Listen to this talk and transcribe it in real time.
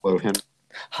Hello, Henry.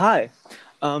 Hi.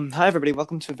 Hi, everybody.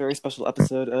 Welcome to a very special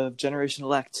episode of Generation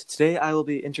Elect. Today, I will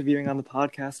be interviewing on the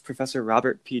podcast Professor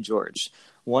Robert P. George,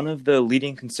 one of the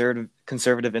leading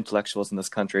conservative intellectuals in this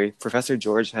country. Professor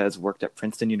George has worked at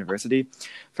Princeton University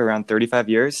for around 35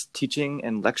 years, teaching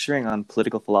and lecturing on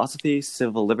political philosophy,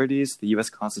 civil liberties, the U.S.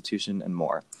 Constitution, and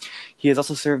more. He has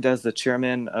also served as the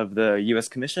chairman of the U.S.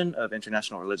 Commission of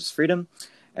International Religious Freedom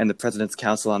and the President's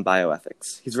Council on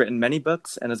Bioethics. He's written many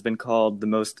books and has been called the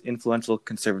most influential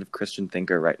conservative Christian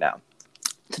thinker right now.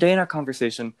 Today in our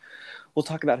conversation, we'll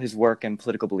talk about his work and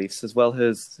political beliefs, as well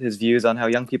as his views on how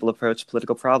young people approach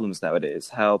political problems nowadays,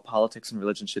 how politics and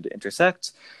religion should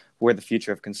intersect, where the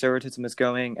future of conservatism is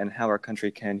going, and how our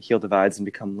country can heal divides and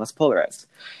become less polarized.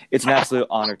 It's an absolute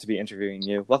honor to be interviewing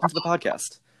you. Welcome to the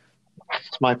podcast.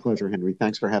 It's my pleasure, Henry.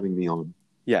 Thanks for having me on.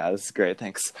 Yeah, this is great.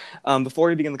 Thanks. Before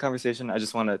we begin the conversation, I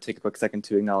just want to take a quick second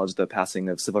to acknowledge the passing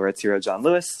of civil rights hero John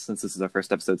Lewis. Since this is our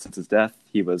first episode since his death,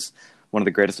 he was one of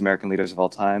the greatest American leaders of all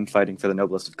time, fighting for the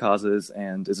noblest of causes,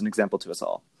 and is an example to us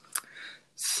all.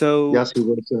 So, yes, he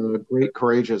was a great,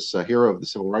 courageous hero of the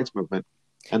civil rights movement.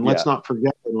 And let's not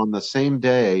forget that on the same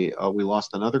day, we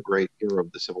lost another great hero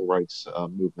of the civil rights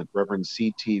movement, Reverend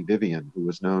C.T. Vivian, who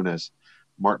was known as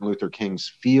Martin Luther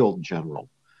King's field general.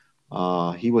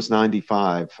 He was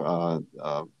 95.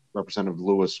 Representative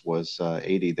Lewis was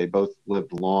 80. They both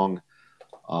lived long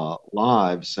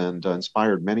lives and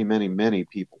inspired many, many, many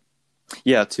people.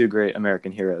 Yeah, two great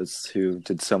American heroes who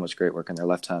did so much great work in their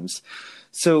lifetimes.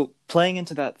 So, playing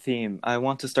into that theme, I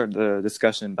want to start the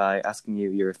discussion by asking you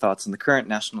your thoughts on the current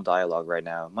national dialogue right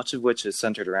now, much of which is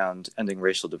centered around ending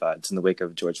racial divides in the wake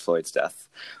of George Floyd's death.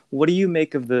 What do you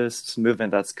make of this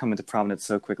movement that's come into prominence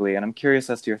so quickly? And I'm curious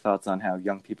as to your thoughts on how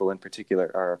young people in particular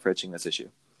are approaching this issue.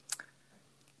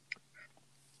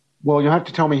 Well, you have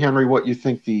to tell me, Henry, what you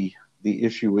think the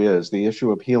issue is, the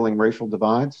issue of healing racial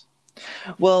divides?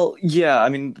 Well, yeah, I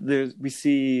mean, we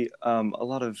see a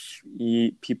lot of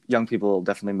young people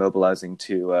definitely mobilizing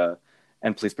to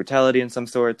end police brutality in some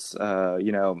sorts, try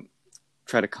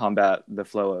to combat the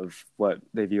flow of what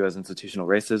they view as institutional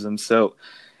racism. So,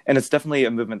 and it's definitely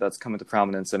a movement that's come into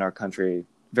prominence in our country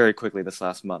very quickly this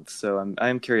last month. So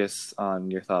I'm curious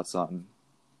on your thoughts on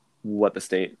what the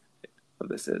state of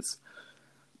this is.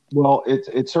 Well,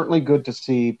 it's certainly good to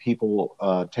see people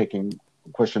taking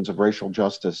questions of racial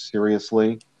justice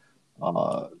seriously,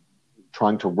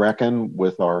 trying to reckon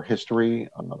with our history,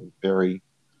 very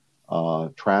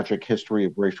tragic history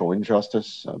of racial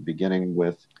injustice, beginning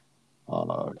with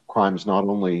crimes not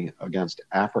only against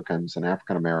Africans and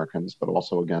African Americans, but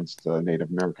also against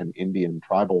Native American Indian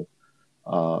tribal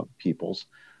peoples.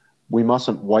 We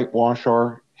mustn't whitewash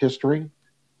our history.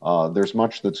 There's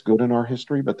much that's good in our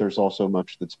history, but there's also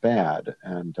much that's bad.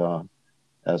 And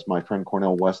as my friend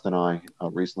Cornel West and I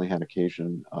recently had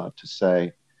occasion to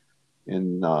say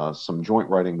in some joint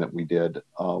writing that we did,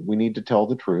 we need to tell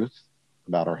the truth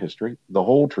about our history, the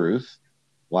whole truth,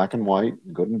 black and white,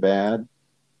 good and bad,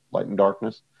 light and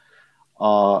darkness,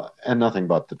 and nothing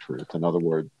but the truth. In other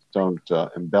words, don't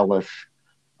embellish,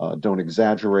 don't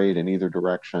exaggerate in either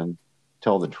direction,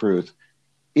 tell the truth.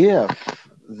 If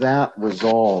that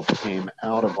resolve came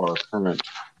out of our current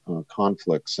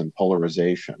conflicts and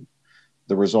polarization,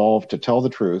 the resolve to tell the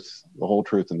truth, the whole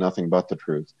truth and nothing but the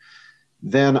truth,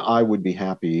 then I would be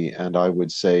happy and I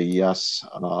would say, yes,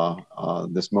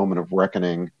 this moment of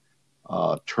reckoning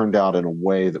turned out in a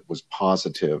way that was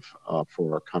positive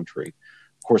for our country.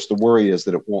 Of course, the worry is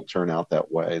that it won't turn out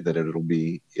that way, that it'll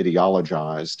be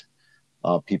ideologized.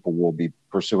 People will be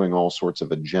pursuing all sorts of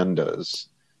agendas,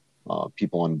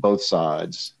 people on both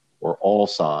sides or all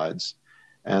sides,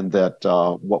 and that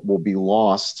what will be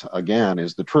lost, again,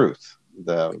 is the truth.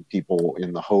 The people,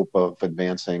 in the hope of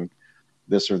advancing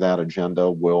this or that agenda,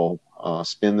 will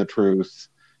spin the truth,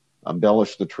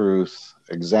 embellish the truth,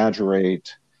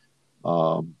 exaggerate,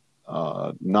 not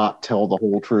tell the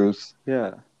whole truth.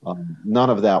 Yeah. None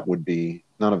of that would be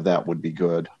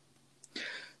good.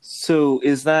 So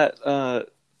is that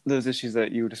those issues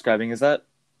that you were describing, is that,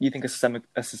 you think,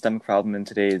 a systemic problem in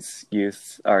today's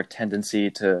youth, our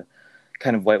tendency to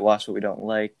kind of whitewash what we don't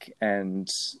like, and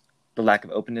the lack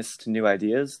of openness to new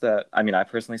ideas that, I mean, I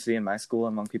personally see in my school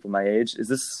among people my age? Is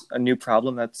this a new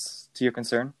problem that's to your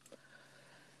concern?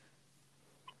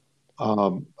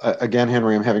 Again,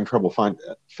 Henry, I'm having trouble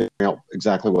figuring out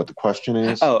exactly what the question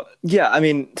is. Oh, yeah. I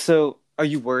mean, so are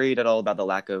you worried at all about the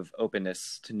lack of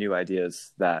openness to new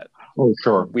ideas that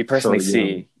we personally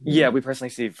see? Yeah, we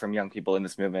personally see from young people in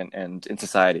this movement and in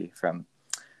society from,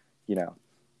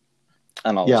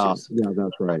 on all issues. Yeah,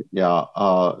 that's right. Yeah.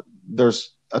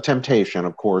 There's a temptation,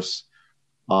 of course,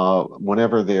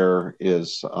 whenever there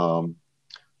is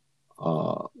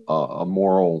a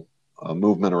moral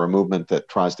movement, or a movement that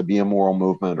tries to be a moral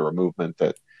movement, or a movement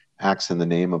that acts in the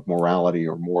name of morality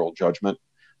or moral judgment,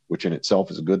 which in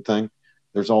itself is a good thing.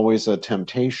 There's always a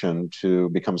temptation to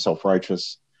become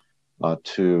self-righteous,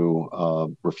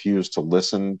 to refuse to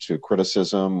listen to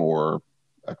criticism or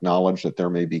acknowledge that there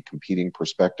may be competing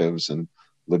perspectives and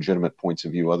legitimate points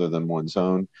of view other than one's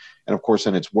own. And of course,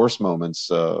 in its worst moments,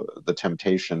 the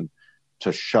temptation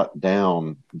to shut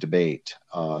down debate,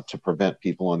 to prevent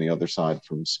people on the other side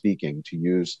from speaking, to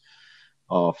use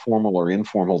formal or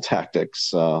informal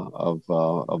tactics of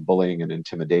bullying and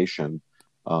intimidation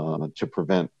to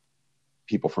prevent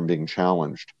people from being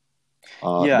challenged.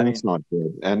 That's not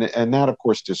good. And that, of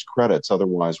course, discredits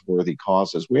otherwise worthy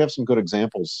causes. We have some good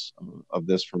examples of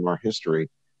this from our history.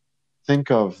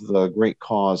 Think of the great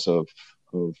cause of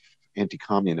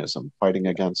anti-communism, fighting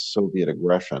against Soviet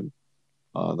aggression.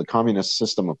 The communist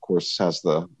system, of course, has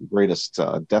the greatest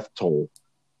death toll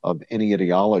of any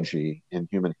ideology in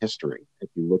human history. If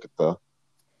you look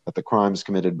at the crimes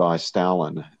committed by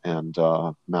Stalin and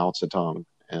Mao Zedong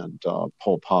and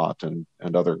Pol Pot and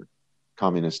other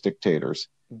communist dictators,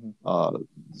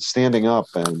 standing up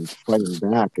and fighting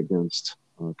back against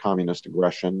communist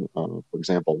aggression, for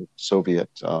example, Soviet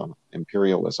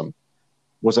imperialism,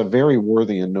 was a very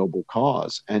worthy and noble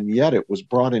cause. And yet it was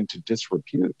brought into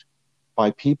disrepute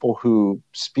by people who,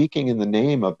 speaking in the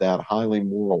name of that highly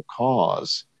moral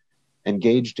cause,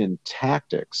 engaged in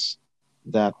tactics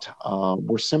that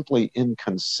were simply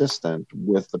inconsistent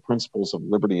with the principles of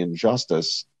liberty and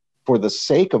justice, for the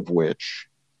sake of which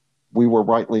we were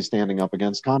rightly standing up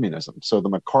against communism. So the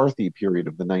McCarthy period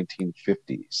of the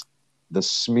 1950s, the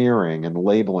smearing and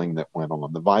labeling that went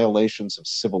on, the violations of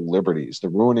civil liberties, the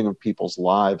ruining of people's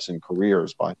lives and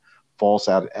careers by false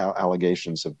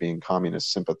allegations of being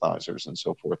communist sympathizers and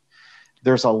so forth.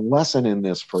 There's a lesson in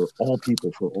this for all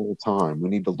people, for all time. We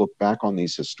need to look back on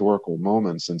these historical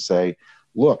moments and say,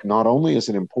 look, not only is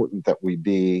it important that we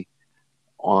be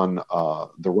on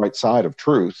the right side of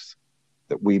truth,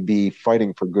 that we be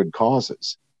fighting for good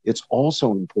causes, it's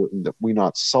also important that we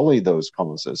not sully those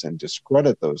causes and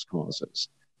discredit those causes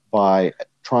by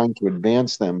trying to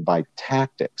advance them by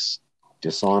tactics,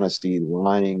 dishonesty,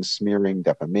 lying, smearing,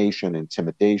 defamation,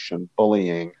 intimidation,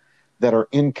 bullying, that are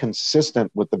inconsistent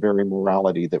with the very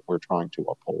morality that we're trying to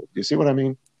uphold. Do you see what I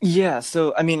mean? Yeah.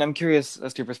 So, I mean, I'm curious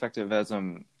as to your perspective as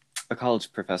a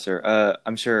college professor.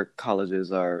 I'm sure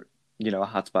colleges are, a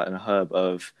hotspot and a hub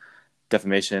of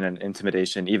defamation and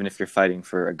intimidation, even if you're fighting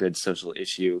for a good social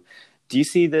issue. Do you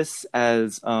see this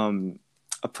as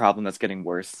a problem that's getting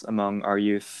worse among our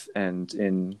youth and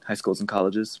in high schools and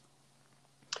colleges?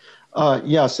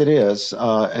 Yes, it is.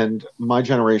 And my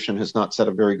generation has not set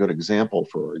a very good example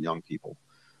for our young people.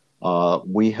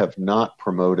 We have not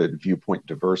promoted viewpoint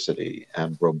diversity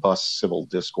and robust civil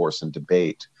discourse and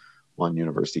debate on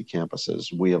university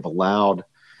campuses. We have allowed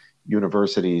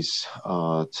universities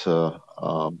to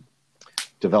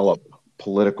develop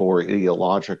political or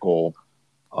ideological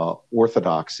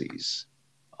orthodoxies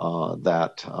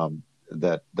that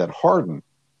harden,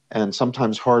 and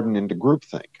sometimes harden into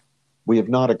groupthink. We have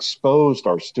not exposed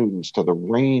our students to the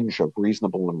range of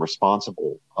reasonable and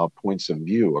responsible points of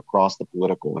view across the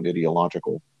political and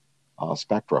ideological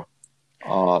spectra.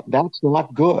 That's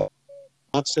not good.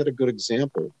 Not set a good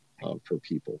example for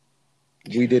people.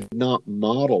 We did not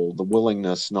model the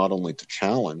willingness not only to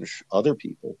challenge other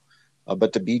people,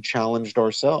 but to be challenged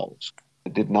ourselves.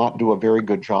 It did not do a very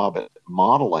good job at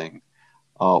modeling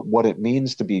what it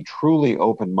means to be truly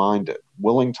open-minded,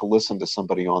 willing to listen to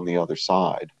somebody on the other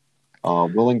side,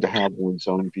 willing to have one's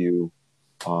own view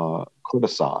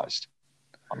criticized.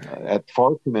 At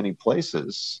far too many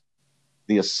places,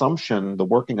 the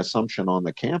working assumption on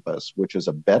the campus, which is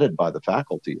abetted by the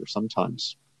faculty or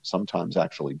sometimes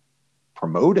actually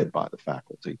promoted by the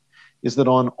faculty, is that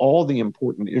on all the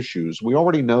important issues, we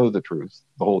already know the truth,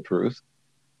 the whole truth,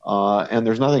 and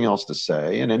there's nothing else to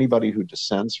say. And anybody who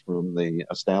dissents from the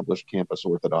established campus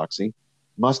orthodoxy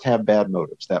must have bad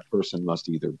motives. That person must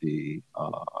either be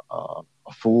a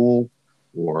fool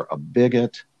or a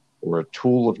bigot or a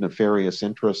tool of nefarious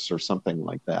interests or something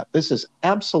like that. This is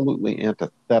absolutely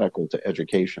antithetical to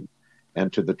education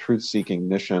and to the truth-seeking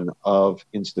mission of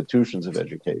institutions of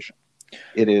education.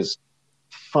 It is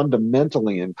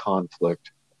fundamentally in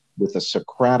conflict with the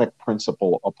Socratic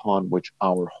principle upon which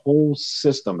our whole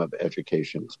system of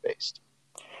education is based.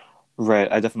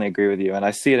 Right, I definitely agree with you. And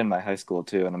I see it in my high school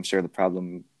too, and I'm sure the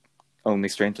problem only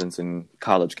strengthens in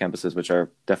college campuses, which are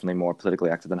definitely more politically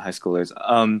active than high schoolers.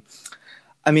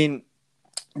 I mean,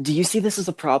 do you see this as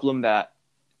a problem that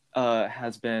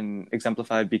has been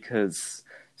exemplified because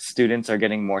students are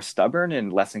getting more stubborn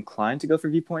and less inclined to go for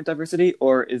viewpoint diversity,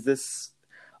 or is this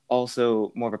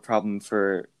also more of a problem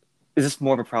for? Is this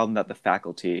more of a problem that the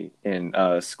faculty in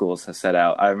schools has set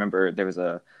out? I remember there was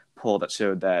a poll that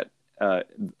showed that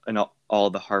in all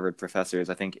the Harvard professors,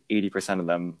 I think 80% of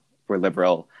them were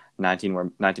liberal,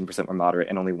 19% were moderate,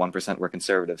 and only 1% were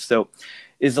conservative. So,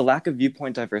 is the lack of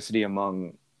viewpoint diversity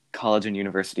among college and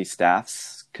university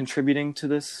staffs contributing to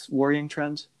this worrying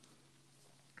trend?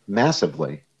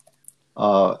 Massively.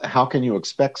 How can you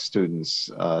expect students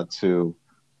to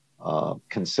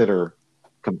consider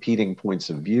competing points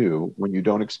of view when you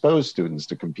don't expose students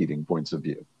to competing points of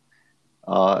view?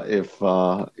 If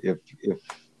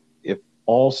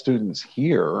all students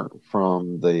hear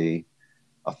from the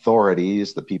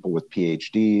authorities, the people with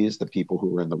PhDs, the people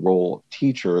who are in the role of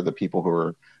teacher, the people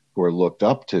who are looked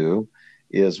up to,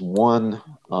 is one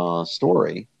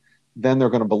story, then they're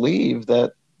going to believe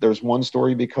that there's one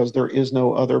story because there is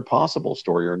no other possible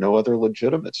story, or no other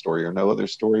legitimate story, or no other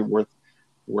story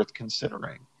worth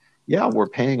considering. Yeah, we're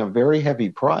paying a very heavy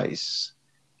price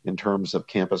in terms of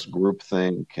campus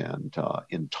groupthink and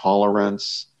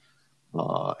intolerance,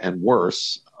 and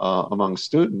worse, among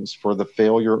students, for the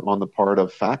failure on the part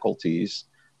of faculties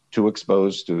to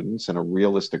expose students in a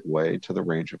realistic way to the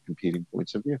range of competing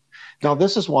points of view. Now,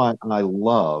 this is why I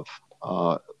love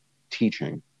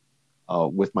teaching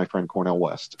with my friend Cornel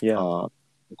West. Yeah.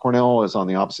 Cornel is on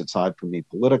the opposite side from me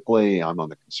politically. I'm on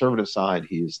the conservative side.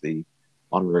 He's the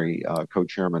honorary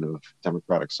co-chairman of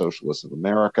Democratic Socialists of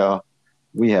America.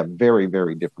 We have very,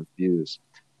 very different views.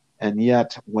 And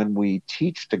yet, when we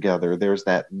teach together, there's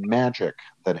that magic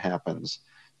that happens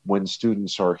when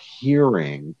students are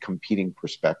hearing competing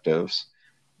perspectives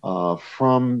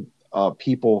from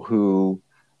people who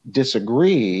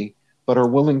disagree, but are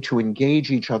willing to engage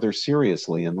each other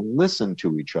seriously and listen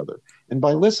to each other. And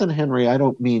by listen, Henry, I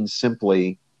don't mean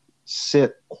simply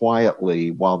sit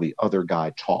quietly while the other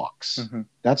guy talks. Mm-hmm.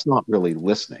 That's not really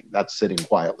listening. That's sitting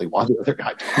quietly while the other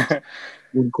guy talks.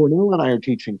 When Cornel and I are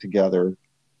teaching together,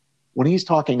 when he's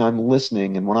talking, I'm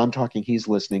listening, and when I'm talking, he's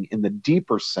listening, in the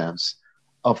deeper sense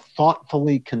of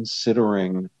thoughtfully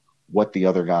considering what the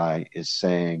other guy is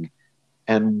saying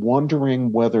and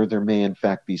wondering whether there may in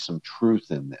fact be some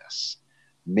truth in this.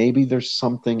 Maybe there's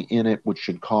something in it which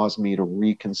should cause me to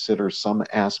reconsider some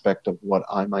aspect of what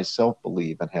I myself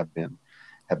believe and have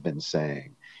been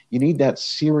saying. You need that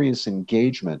serious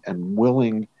engagement and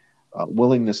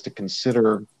willingness to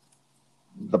consider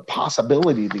the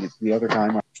possibility that the other guy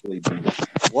might actually be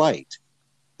right.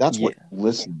 That's what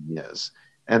listening is.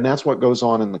 And that's what goes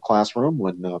on in the classroom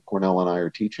when Cornel and I are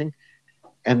teaching.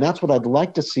 And that's what I'd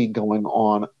like to see going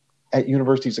on at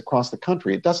universities across the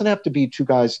country. It doesn't have to be two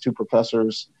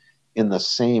professors in the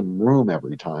same room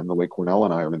every time, the way Cornel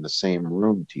and I are in the same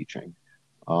room teaching.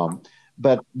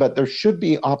 But there should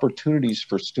be opportunities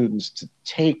for students to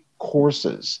take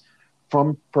courses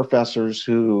from professors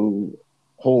who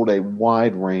hold a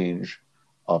wide range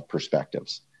of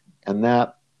perspectives. And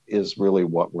that is really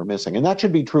what we're missing. And that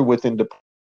should be true within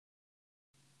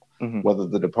whether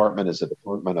the department is a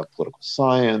department of political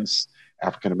science,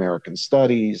 African American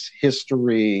studies,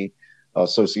 history,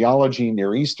 sociology,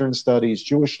 Near Eastern studies,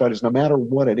 Jewish studies. No matter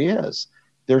what it is,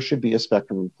 there should be a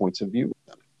spectrum of points of view.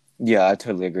 Yeah, I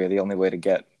totally agree. The only way to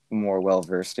get more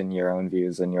well-versed in your own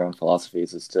views and your own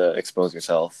philosophies is to expose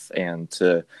yourself and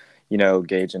to,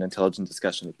 gauge an intelligent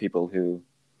discussion with people who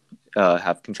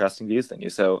have contrasting views than you.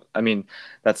 So, I mean,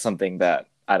 that's something that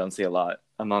I don't see a lot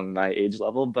among my age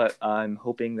level, but I'm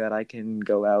hoping that I can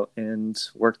go out and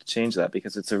work to change that,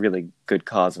 because it's a really good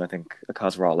cause, and I think a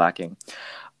cause we're all lacking.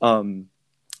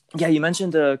 Yeah, you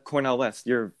mentioned Cornel West.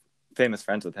 You're famous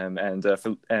friends with him, and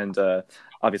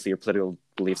obviously your political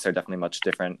beliefs are definitely much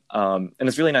different. And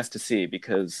it's really nice to see,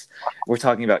 because we're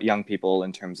talking about young people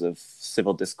in terms of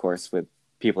civil discourse with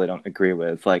people I don't agree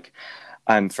with. Like,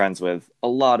 I'm friends with a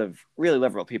lot of really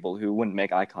liberal people who wouldn't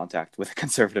make eye contact with a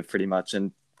conservative pretty much,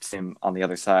 and same on the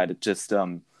other side. It just,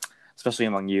 especially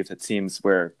among youth, it seems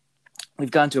where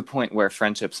we've gotten to a point where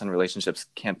friendships and relationships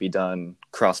can't be done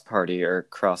cross-party or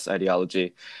cross-ideology.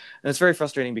 And it's very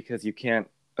frustrating because you can't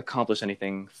accomplish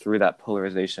anything through that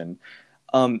polarization.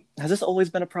 Has this always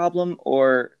been a problem,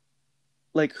 or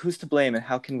like, who's to blame, and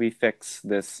how can we fix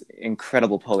this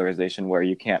incredible polarization where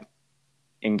you can't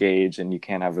engage and you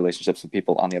can't have relationships with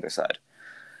people on the other side?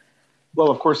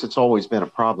 Well, of course, it's always been a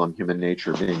problem, human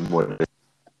nature being what it is.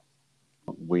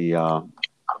 We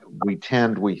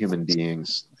human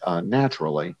beings,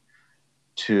 naturally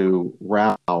to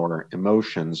wrap our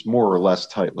emotions more or less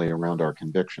tightly around our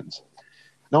convictions.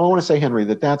 Now, I want to say, Henry,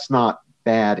 that that's not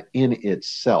bad in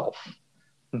itself.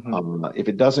 If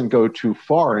it doesn't go too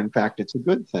far, in fact, it's a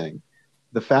good thing.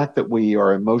 The fact that we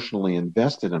are emotionally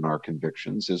invested in our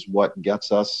convictions is what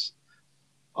gets us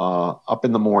up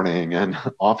in the morning and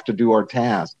off to do our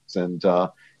tasks. And,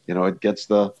 it gets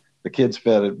the kids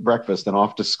fed at breakfast and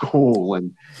off to school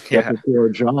and gets us to our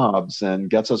jobs and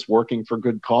gets us working for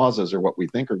good causes, or what we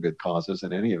think are good causes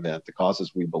in any event, the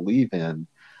causes we believe in.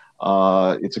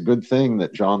 It's a good thing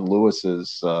that John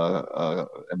Lewis's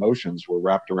emotions were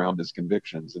wrapped around his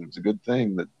convictions. And it's a good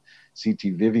thing that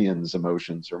C.T. Vivian's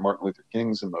emotions or Martin Luther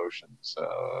King's emotions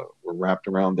were wrapped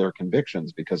around their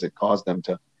convictions, because it caused them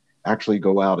to actually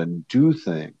go out and do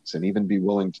things and even be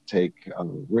willing to take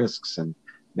risks and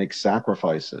make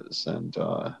sacrifices and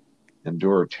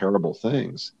endure terrible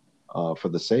things for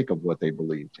the sake of what they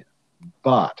believed in.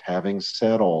 But having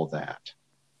said all that,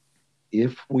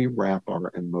 if we wrap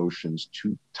our emotions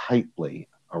too tightly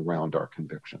around our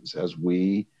convictions, as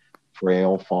we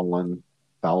frail, fallen,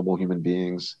 fallible human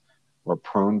beings are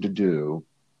prone to do,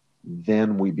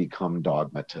 then we become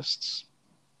dogmatists.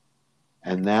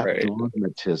 And that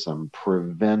dogmatism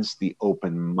prevents the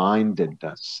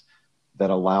open-mindedness that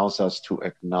allows us to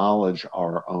acknowledge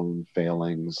our own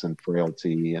failings and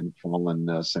frailty and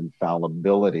fallenness and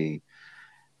fallibility,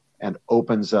 and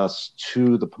opens us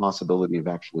to the possibility of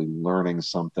actually learning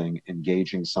something,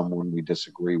 engaging someone we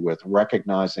disagree with,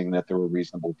 recognizing that there are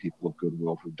reasonable people of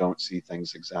goodwill who don't see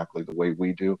things exactly the way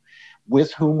we do,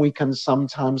 with whom we can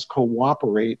sometimes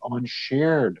cooperate on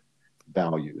shared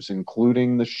values,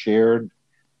 including the shared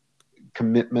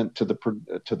commitment to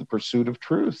the pursuit of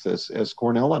truth, as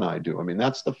Cornell and I do. I mean,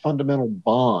 that's the fundamental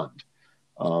bond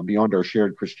beyond our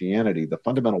shared Christianity, the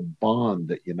fundamental bond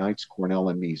that unites Cornell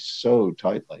and me so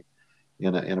tightly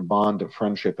in a bond of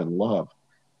friendship and love.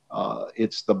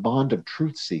 It's the bond of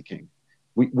truth seeking.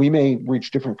 We may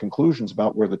reach different conclusions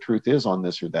about where the truth is on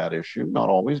this or that issue, not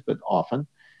always, but often,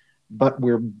 but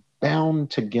we're bound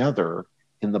together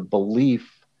in the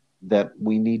belief that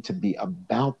we need to be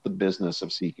about the business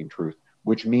of seeking truth,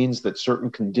 which means that certain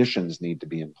conditions need to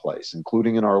be in place,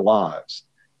 including in our lives.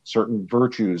 Certain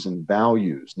virtues and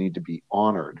values need to be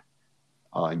honored,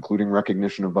 including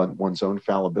recognition of one's own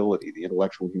fallibility, the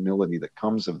intellectual humility that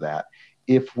comes of that,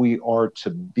 if we are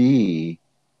to be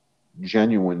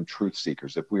genuine truth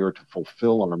seekers, if we are to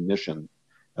fulfill our mission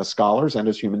as scholars and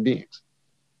as human beings.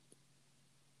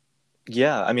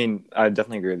 Yeah, I mean, I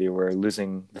definitely agree with you. We're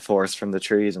losing the forest from the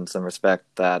trees in some respect,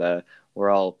 that we're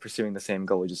all pursuing the same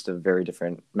goal, just of very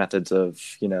different methods of,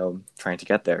 trying to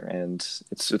get there. And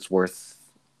it's worth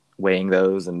weighing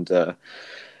those and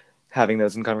having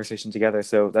those in conversation together.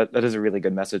 So that is a really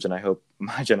good message, and I hope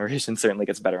my generation certainly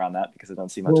gets better on that, because I don't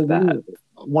see much of that.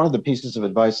 One of the pieces of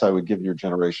advice I would give your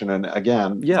generation, and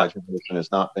again, my generation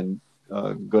has not been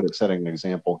good at setting an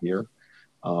example here.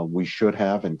 We should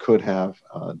have and could have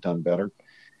done better,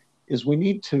 is we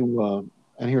need to,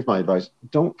 and here's my advice,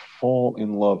 don't fall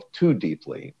in love too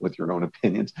deeply with your own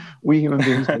opinions. We human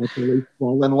beings naturally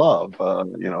fall in love.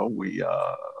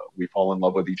 We fall in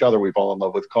love with each other. We fall in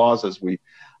love with causes. We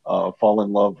fall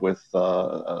in love with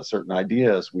certain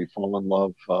ideas. We fall in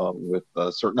love with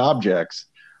certain objects.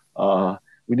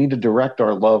 We need to direct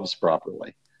our loves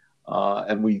properly.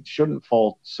 And we shouldn't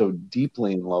fall so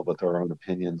deeply in love with our own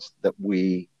opinions that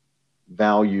we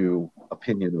value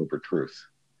opinion over truth.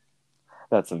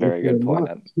 That's a very good point.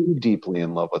 Not too deeply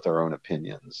in love with our own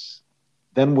opinions,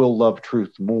 then we'll love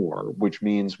truth more, which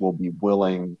means we'll be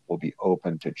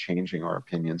open to changing our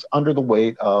opinions under the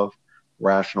weight of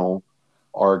rational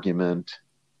argument,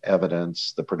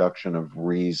 evidence, the production of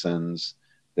reasons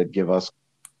that give us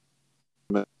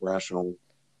rational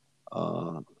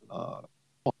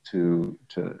to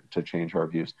change our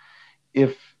views.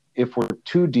 If we're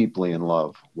too deeply in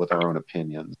love with our own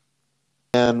opinions,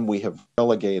 then we have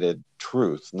relegated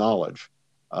truth, knowledge,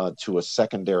 to a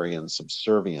secondary and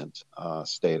subservient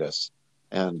status,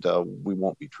 and we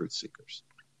won't be truth seekers.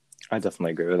 I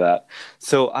definitely agree with that.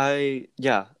 So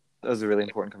that was a really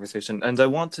important conversation, and I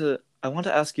want to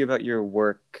ask you about your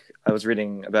work. I was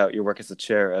reading about your work as the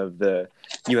chair of the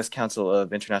U.S. Council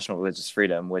of International Religious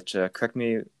Freedom, which, correct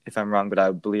me if I'm wrong, but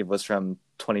I believe was from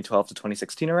 2012 to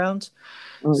 2016 around.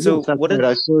 So right.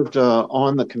 I served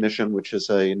on the commission, which is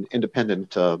an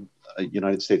independent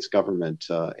United States government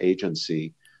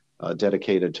agency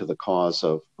dedicated to the cause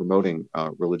of promoting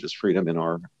religious freedom in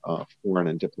our foreign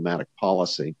and diplomatic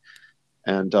policy.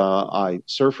 And I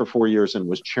served for 4 years and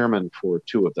was chairman for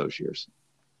 2 of those years.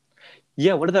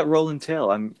 Yeah, what did that role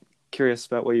entail? I'm curious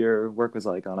about what your work was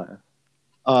like on it.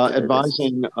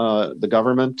 Advising the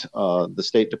government, the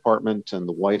State Department, and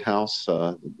the White House.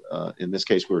 In this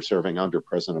case, we were serving under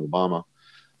President Obama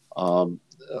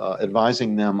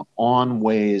advising them on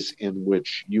ways in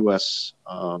which U.S.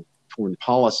 Foreign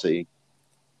policy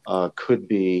could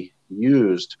be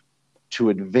used to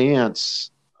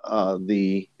advance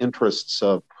the interests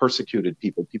of persecuted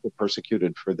people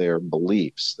persecuted for their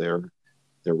beliefs, their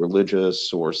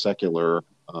religious or secular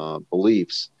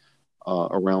beliefs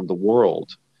around the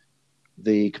world.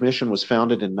 The commission was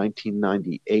founded in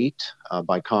 1998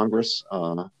 by Congress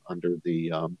under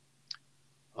the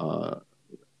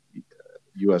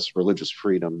U.S. Religious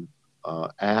Freedom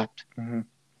Act. Mm-hmm.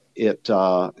 It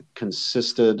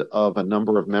consisted of a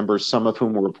number of members, some of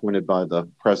whom were appointed by the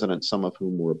president, some of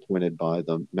whom were appointed by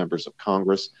the members of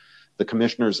Congress. The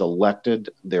commissioners elected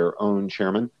their own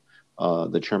chairman,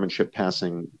 the chairmanship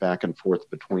passing back and forth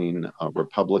between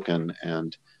Republican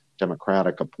and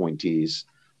Democratic appointees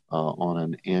on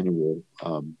an annual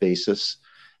basis.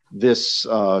 This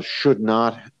should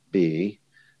not be,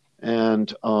 and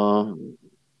to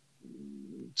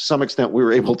some extent we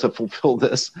were able to fulfill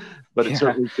this, but it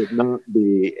certainly should not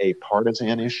be a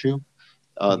partisan issue.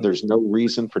 There's no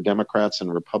reason for Democrats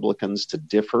and Republicans to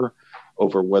differ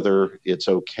over whether it's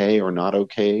okay or not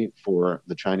okay for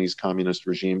the Chinese Communist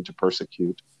regime to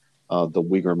persecute the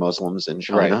Uyghur Muslims in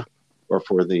China, right, or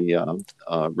for the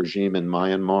regime in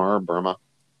Myanmar, Burma,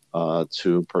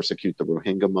 to persecute the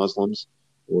Rohingya Muslims,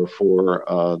 or for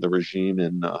the regime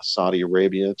in Saudi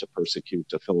Arabia to persecute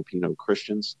the Filipino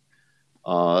Christians.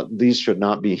 These should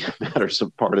not be matters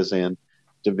of partisan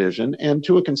division. And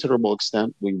to a considerable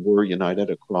extent, we were united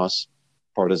across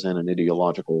partisan and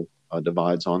ideological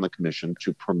divides on the commission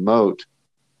to promote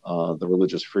the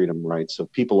religious freedom rights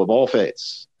of people of all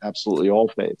faiths, absolutely all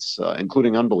faiths,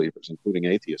 including unbelievers, including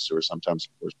atheists, who are sometimes,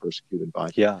 of course, persecuted by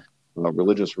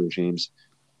religious regimes.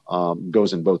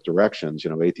 Goes in both directions.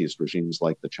 Atheist regimes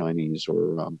like the Chinese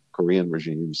or Korean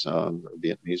regimes, or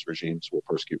Vietnamese regimes will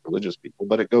persecute religious people,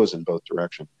 but it goes in both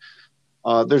directions.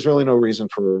 There's really no reason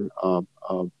for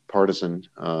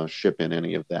partisanship in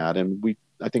any of that, and we,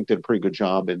 I think, did a pretty good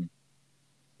job in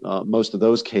most of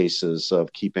those cases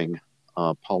of keeping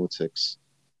politics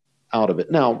out of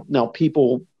it. Now,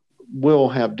 people will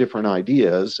have different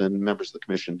ideas, and members of the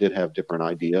commission did have different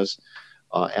ideas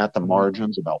at the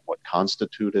margins about what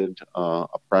constituted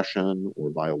oppression or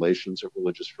violations of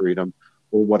religious freedom,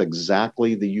 or what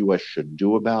exactly the U.S. should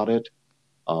do about it.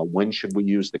 When should we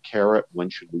use the carrot? When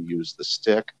should we use the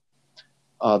stick?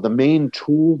 The main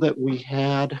tool that we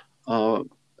had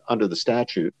under the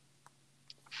statute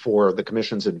for the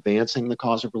commission's advancing the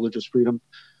cause of religious freedom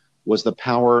was the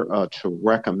power to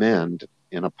recommend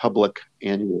in a public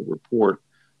annual report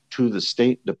to the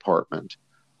State Department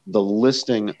the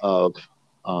listing of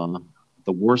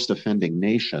the worst offending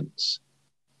nations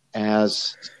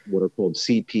as what are called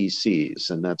CPCs,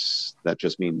 and that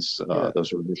just means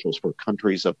those are initials for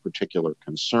countries of particular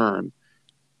concern,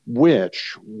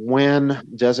 which, when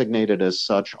designated as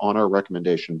such on our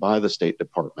recommendation by the State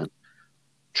Department,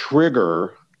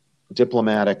 trigger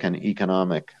diplomatic and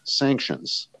economic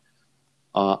sanctions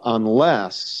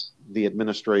unless the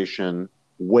administration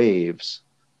waives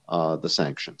the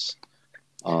sanctions,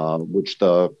 which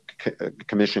the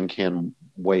commission can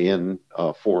weigh in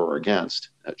for or against,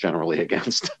 generally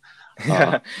against,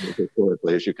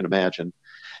 historically, as you can imagine.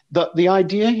 The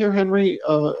idea here, Henry,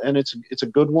 and it's a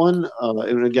good one,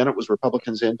 and again, it was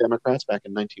Republicans and Democrats back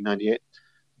in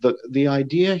 1998. The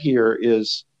idea here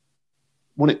is,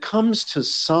 when it comes to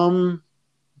some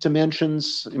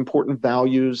dimensions, important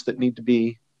values that need to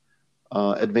be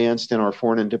advanced in our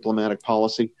foreign and diplomatic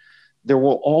policy, there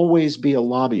will always be a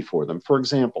lobby for them. For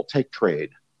example, take trade.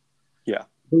 Yeah.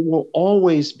 There will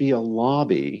always be a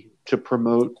lobby to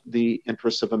promote the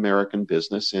interests of American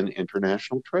business in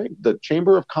international trade. The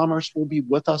Chamber of Commerce will be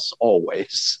with us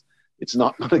always. It's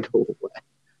not going to go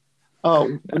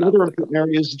away. Another important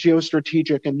area is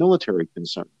geostrategic and military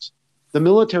concerns. The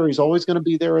military is always going to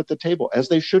be there at the table, as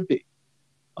they should be,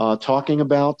 talking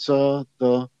about the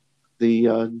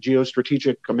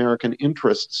geostrategic American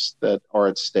interests that are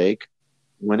at stake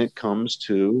when it comes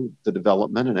to the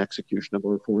development and execution of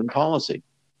our foreign policy.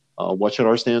 What should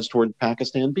our stance toward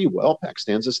Pakistan be? Well,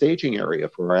 Pakistan's a staging area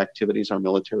for our activities, our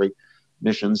military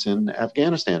missions in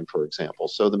Afghanistan, for example.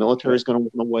 So the military is going to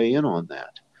want to weigh in on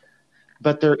that.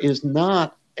 But there is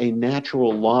not a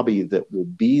natural lobby that will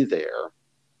be there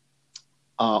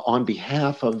on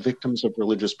behalf of victims of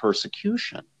religious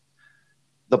persecution.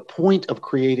 The point of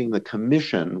creating the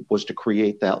commission was to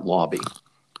create that lobby.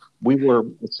 We were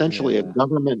essentially a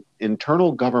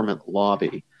internal government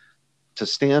lobby to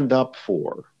stand up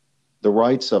for the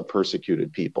rights of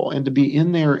persecuted people and to be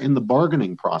in there in the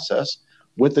bargaining process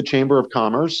with the Chamber of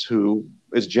Commerce, who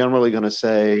is generally going to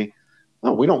say,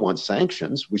 No, we don't want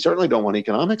sanctions. We certainly don't want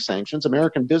economic sanctions.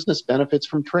 American business benefits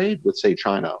from trade with, say,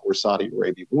 China or Saudi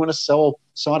Arabia. We want to sell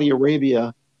Saudi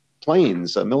Arabia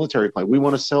planes, a military plane. We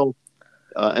want to sell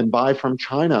and buy from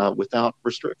China without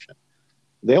restriction.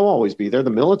 They'll always be there. The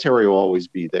military will always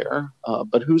be there.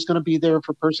 But who's going to be there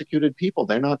for persecuted people?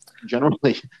 They're not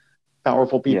generally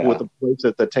powerful people with a place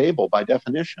at the table by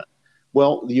definition.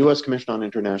 Well, the U.S. Commission on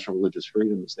International Religious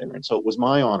Freedom is there. And so it was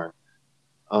my honor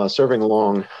serving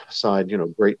alongside,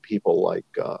 great people like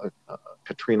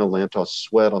Katrina Lantos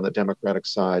Sweat on the Democratic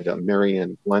side,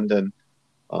 Marianne Glendon,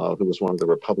 who was one of the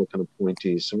Republican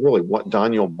appointees, and really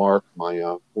Daniel Mark,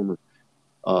 my former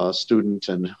student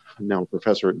and now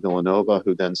professor at Villanova,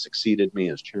 who then succeeded me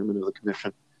as chairman of the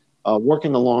commission,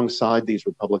 working alongside these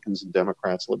Republicans and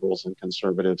Democrats, liberals and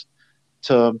conservatives,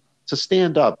 to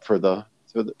stand up for the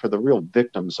real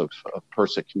victims of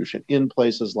persecution in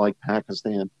places like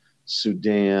Pakistan,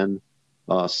 Sudan,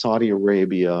 Saudi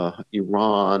Arabia,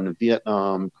 Iran,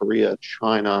 Vietnam, Korea,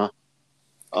 China,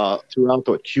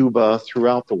 Cuba,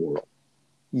 throughout the world.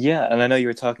 Yeah, and I know you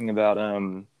were talking about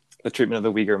the treatment of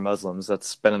the Uyghur Muslims.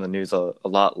 That's been in the news a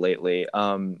lot lately. Do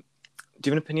you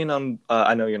have an opinion on,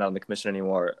 I know you're not on the commission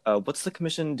anymore, what's the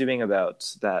commission doing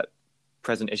about that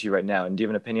present issue right now? And do you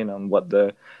have an opinion on what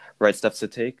the right steps to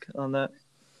take on that?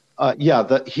 What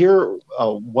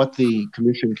the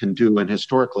commission can do and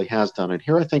historically has done, and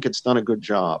here I think it's done a good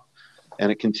job,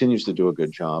 and it continues to do a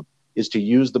good job, is to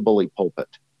use the bully pulpit.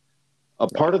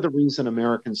 Part of the reason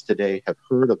Americans today have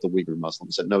heard of the Uyghur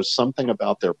Muslims and know something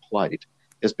about their plight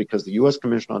is because the U.S.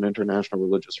 Commission on International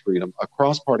Religious Freedom,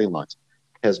 across party lines,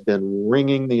 has been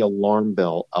ringing the alarm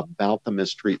bell about the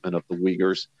mistreatment of the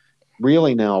Uyghurs,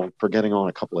 really now for getting on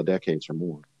a couple of decades or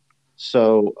more.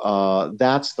 So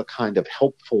that's the kind of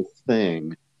helpful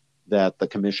thing that the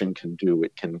commission can do.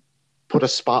 It can put a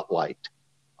spotlight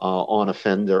on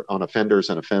offenders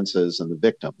and offenses and the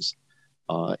victims.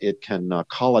 It can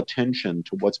call attention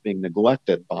to what's being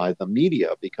neglected by the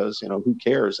media, because who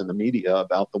cares in the media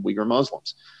about the Uyghur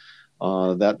Muslims?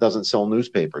 That doesn't sell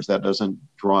newspapers. That doesn't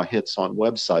draw hits on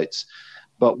websites.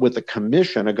 But with the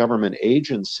commission, a government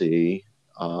agency,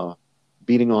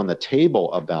 beating on the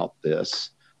table about this,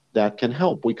 that can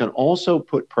help. We can also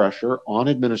put pressure on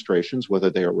administrations, whether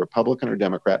they are Republican or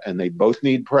Democrat, and they both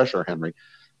need pressure, Henry.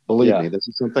 Believe me, this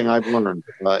is something I've learned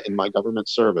in my government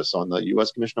service on the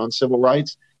U.S. Commission on Civil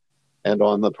Rights and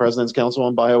on the President's Council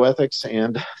on Bioethics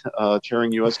and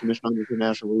chairing U.S. Commission on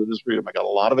International Religious Freedom. I got a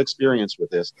lot of experience with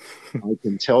this. I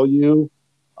can tell you,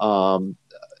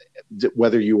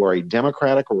 whether you are a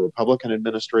Democratic or Republican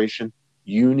administration,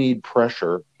 you need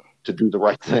pressure to do the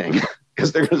right thing,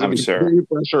 because there's going to be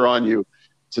pressure on you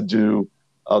to do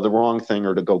the wrong thing,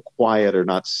 or to go quiet, or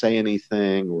not say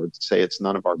anything, or say it's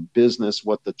none of our business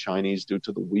what the Chinese do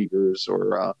to the Uyghurs,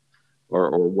 or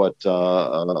what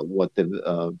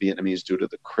the Vietnamese do to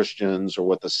the Christians, or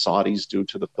what the Saudis do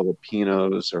to the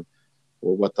Filipinos, or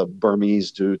what the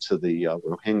Burmese do to the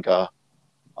Rohingya.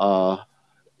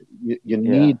 You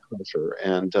need pressure,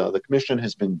 and the commission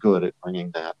has been good at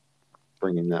bringing that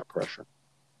pressure.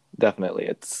 Definitely,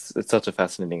 it's such a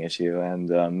fascinating issue,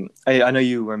 and I know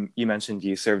you mentioned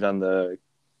you served on the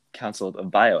Council of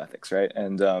Bioethics, right?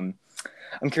 And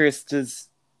I'm curious,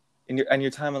 in your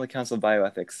time on the Council of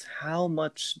Bioethics, how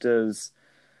much does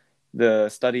the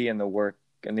study and the work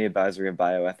and the advisory of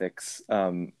bioethics,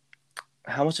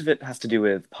 how much of it has to do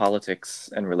with politics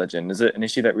and religion? Is it an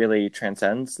issue that really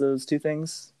transcends those two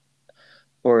things,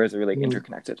 or is it really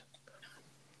interconnected?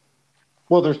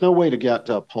 Well, there's no way to get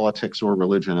politics or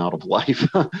religion out of life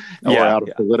or out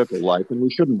of political life, and we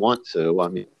shouldn't want to. I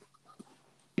mean,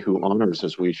 who honors,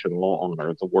 as we should all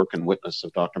honor, the work and witness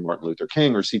of Dr. Martin Luther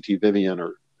King or C.T. Vivian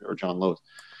or John Lewis,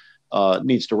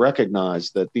 needs to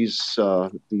recognize that these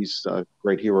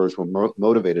great heroes were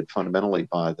motivated fundamentally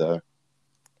by the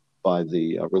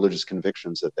religious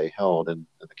convictions that they held. And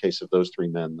in the case of those three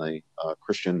men, the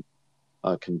Christian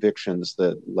convictions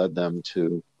that led them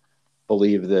to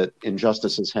believe that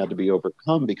injustices had to be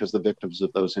overcome, because the victims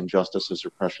of those injustices are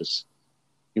precious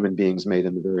human beings made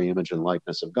in the very image and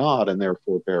likeness of God, and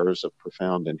therefore bearers of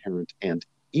profound, inherent, and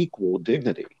equal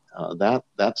dignity.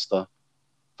 That's the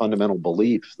fundamental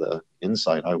belief, the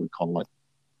insight, I would call it,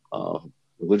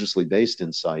 religiously based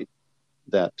insight,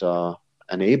 that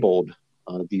enabled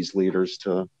these leaders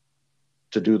to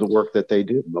do the work that they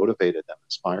did, motivated them,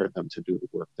 inspired them to do the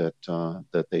work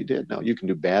that they did. Now, you can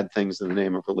do bad things in the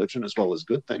name of religion as well as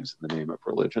good things in the name of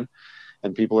religion,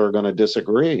 and people are going to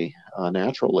disagree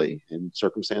naturally in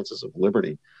circumstances of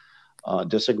liberty,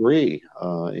 disagree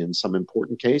in some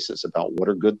important cases about what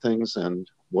are good things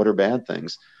and what are bad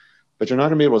things. But you're not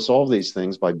going to be able to solve these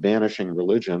things by banishing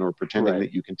religion or pretending Right.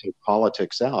 that you can take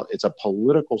politics out. It's a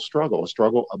political struggle, a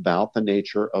struggle about the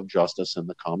nature of justice and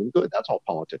the common good. That's all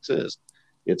politics is.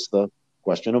 It's the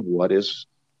question of what are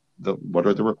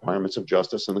the requirements of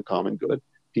justice and the common good.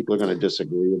 People are going to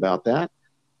disagree about that.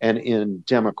 And in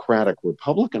democratic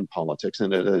Republican politics,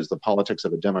 and it is the politics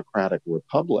of a democratic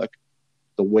republic,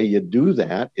 the way you do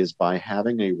that is by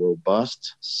having a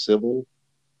robust, civil,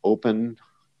 open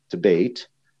debate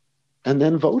and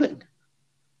then voting.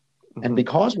 And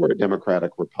because we're a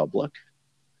democratic republic,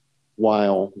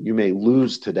 while you may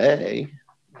lose today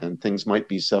and things might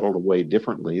be settled away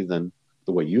differently than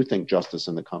the way you think justice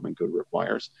and the common good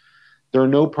requires, there are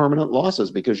no permanent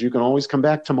losses because you can always come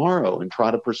back tomorrow and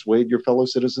try to persuade your fellow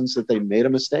citizens that they made a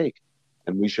mistake.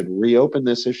 And we should reopen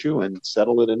this issue and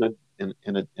settle it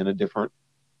in a different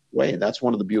way. That's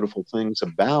one of the beautiful things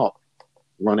about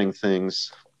running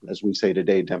things, as we say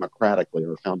today, democratically.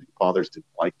 Our founding fathers didn't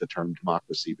like the term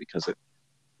democracy because it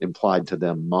implied to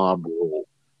them mob rule.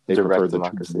 They preferred the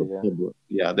term republic.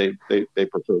 Yeah, they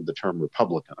preferred the term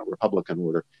republican, a republican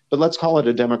order. But let's call it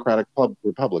a democratic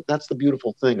republic. That's the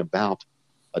beautiful thing about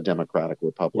a democratic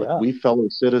republic. Yeah. We fellow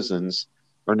citizens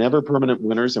are never permanent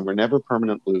winners and we're never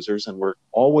permanent losers, and we're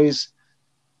always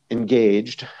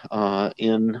engaged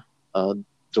in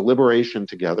deliberation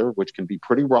together, which can be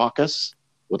pretty raucous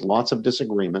with lots of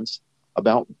disagreements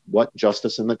about what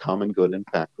justice and the common good in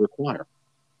fact require.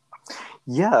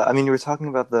 Yeah, I mean, you were talking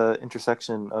about the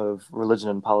intersection of religion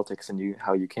and politics and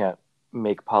how you can't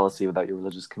make policy without your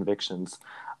religious convictions.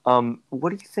 What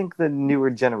do you think the newer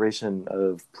generation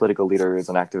of political leaders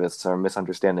and activists are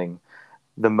misunderstanding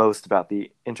the most about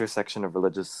the intersection of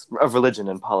religion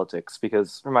and politics?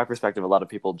 Because from my perspective, a lot of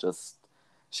people just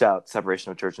shout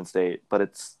separation of church and state, but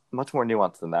it's much more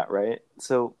nuanced than that, right?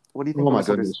 So what do you think? Oh my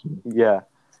goodness. Yeah.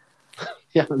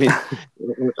 Yeah, I mean,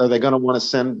 are they going to want to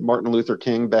send Martin Luther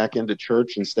King back into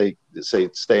church and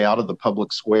stay out of the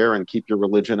public square and keep your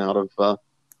religion out of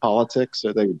politics?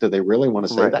 Do they really want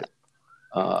to say that?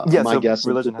 My guess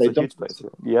religion is has a huge place.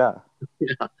 Yeah.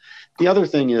 Yeah. The other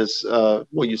thing is,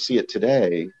 you see it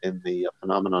today in the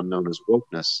phenomenon known as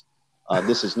wokeness.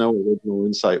 This is no original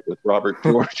insight with Robert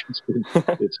George.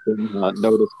 It's been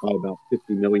noticed by about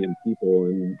 50 million people,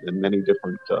 and many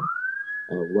different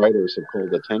writers have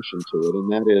called attention to it,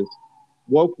 and that is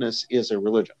wokeness is a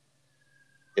religion.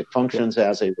 It functions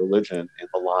as a religion in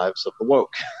the lives of the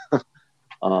woke.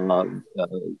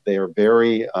 They are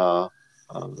very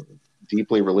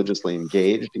deeply religiously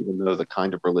engaged, even though the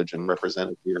kind of religion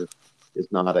represented here is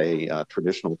not a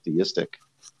traditional theistic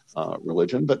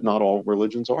religion, but not all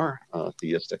religions are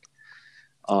theistic.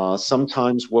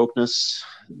 Sometimes wokeness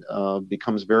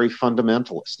becomes very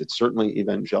fundamentalist. It's certainly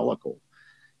evangelical.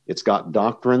 It's got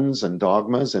doctrines and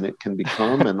dogmas, and it can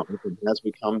become and often has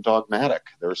become dogmatic.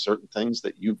 There are certain things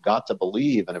that you've got to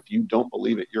believe, and if you don't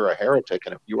believe it, you're a heretic.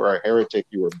 And if you are a heretic,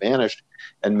 you are banished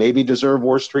and maybe deserve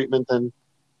worse treatment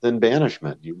than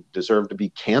banishment. You deserve to be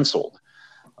canceled,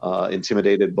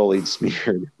 intimidated, bullied,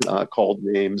 smeared, called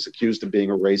names, accused of being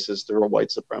a racist or a white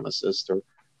supremacist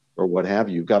or what have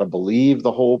you. You've got to believe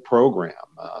the whole program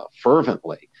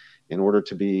fervently in order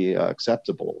to be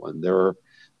acceptable. And there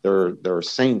are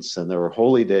saints and there are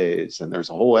holy days and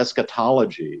there's a whole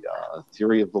eschatology,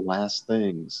 theory of the last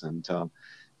things, and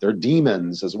there are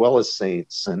demons as well as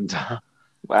saints. And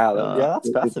wow,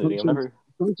 that's fascinating.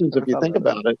 If you think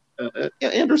about it,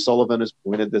 Andrew Sullivan has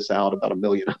pointed this out. About 1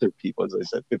 million other people, as I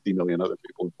said, 50 million other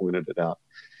people have pointed it out.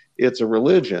 It's a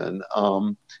religion,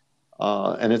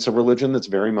 and it's a religion that's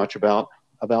very much about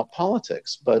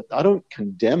politics. But I don't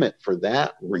condemn it for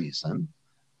that reason.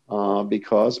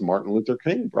 Because Martin Luther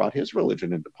King brought his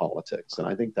religion into politics, and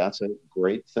I think that's a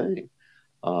great thing.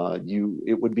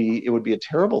 It would be a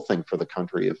terrible thing for the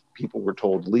country if people were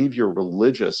told, leave your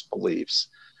religious beliefs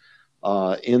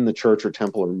in the church or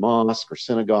temple or mosque or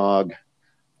synagogue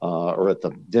or at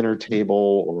the dinner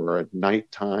table or at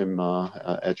nighttime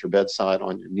at your bedside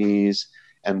on your knees,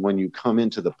 and when you come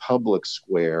into the public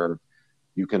square,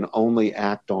 you can only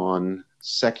act on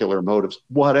secular motives,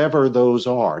 whatever those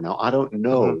are. Now, I don't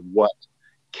know what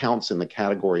counts in the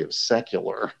category of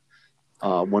secular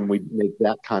when we make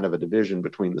that kind of a division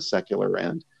between the secular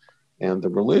and the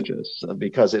religious,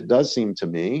 because it does seem to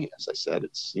me, as I said,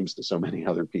 it seems to so many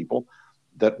other people,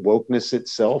 that wokeness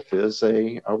itself is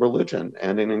a religion,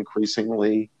 and an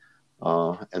increasingly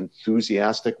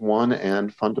enthusiastic one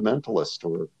and fundamentalist,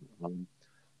 or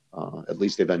at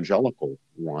least evangelical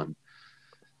one.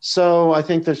 So I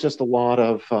think there's just a lot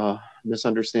of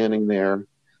misunderstanding there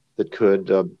that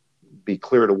could be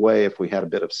cleared away if we had a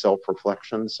bit of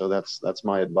self-reflection. So that's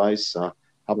my advice.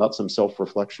 How How about some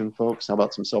self-reflection, folks? How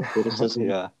about some self-criticism?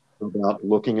 Yeah. How about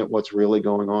looking at what's really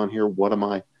going on here? What am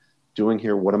I doing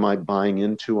here? What am I buying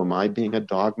into? Am I being a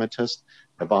dogmatist?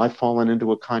 Have I fallen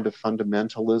into a kind of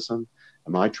fundamentalism?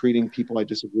 Am I treating people I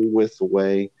disagree with the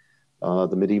way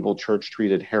the medieval church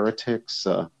treated heretics?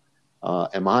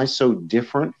 Am I so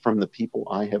different from the people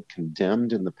I have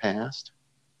condemned in the past?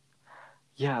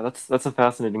 Yeah, that's a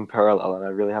fascinating parallel, and I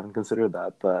really haven't considered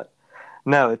that. But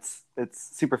no, it's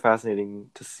super fascinating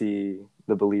to see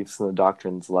the beliefs and the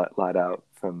doctrines laid out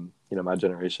from my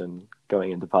generation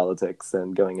going into politics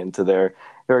and going into their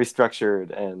very structured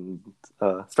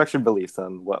beliefs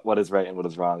on what is right and what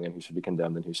is wrong and who should be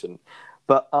condemned and who shouldn't.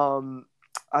 But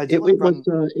I do It, want to it was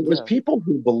run. it was Yeah, people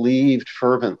who believed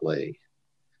fervently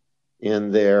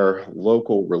in their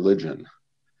local religion,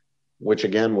 which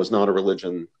again was not a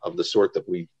religion of the sort that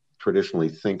we traditionally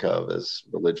think of as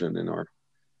religion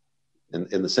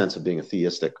in the sense of being a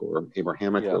theistic or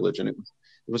Abrahamic yeah, religion. It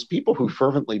was people who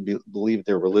fervently believed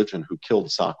their religion who killed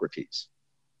Socrates.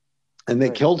 And they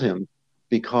right. killed him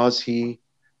because he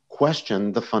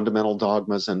questioned the fundamental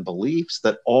dogmas and beliefs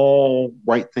that all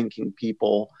right thinking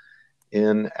people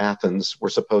in Athens were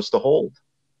supposed to hold.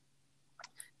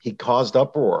 He caused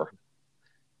uproar,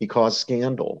 he caused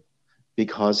scandal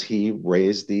because he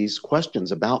raised these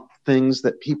questions about things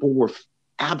that people were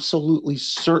absolutely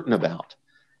certain about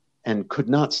and could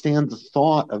not stand the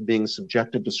thought of being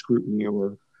subjected to scrutiny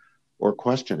or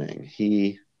questioning.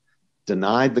 He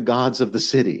denied the gods of the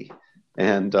city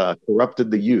and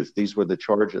corrupted the youth. These were the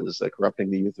charges,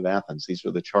 corrupting the youth of Athens. These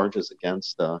were the charges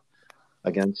against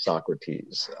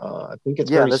Socrates. I think it's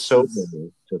Yeah, very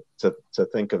sobering to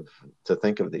think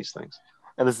of these things.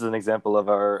 and this is an example of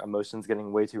our emotions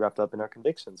getting way too wrapped up in our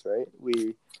convictions, right?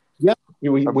 We Yeah,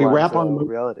 we, are we blind wrap to on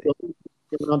reality.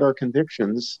 around our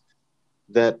convictions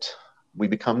that we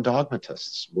become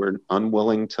dogmatists. We're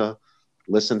unwilling to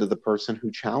listen to the person who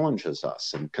challenges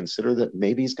us and consider that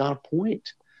maybe he's got a point.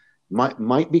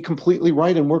 Might be completely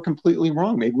right and we're completely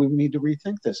wrong. Maybe we need to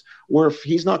rethink this. Or if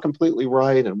he's not completely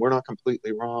right and we're not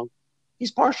completely wrong,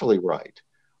 he's partially right.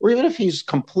 Or even if he's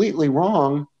completely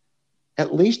wrong,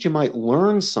 at least you might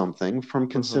learn something from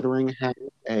Mm-hmm. considering how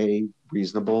a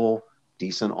reasonable,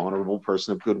 decent, honorable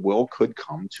person of goodwill could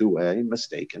come to a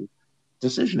mistaken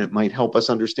decision. It might help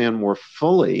us understand more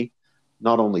fully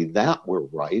not only that we're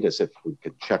right, as if we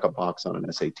could check a box on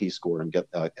an SAT score and get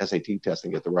SAT test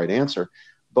and get the right answer,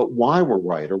 but why we're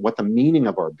right, or what the meaning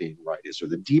of our being right is, or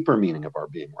the deeper meaning of our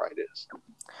being right is.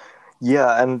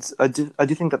 Yeah, and I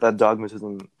do think that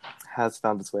dogmatism has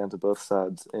found its way onto both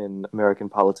sides in American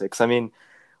politics. I mean,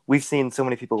 we've seen so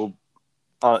many people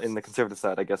in the conservative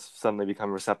side, I guess, suddenly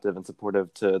become receptive and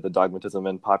supportive to the dogmatism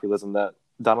and populism that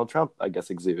Donald Trump, I guess,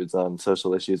 exudes on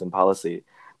social issues and policy.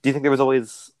 Do you think there was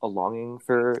always a longing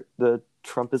for the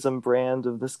Trumpism brand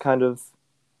of this kind of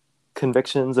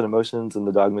convictions and emotions and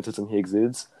the dogmatism he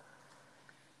exudes?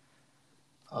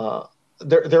 Uh,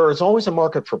 there is always a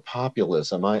market for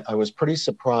populism. I was pretty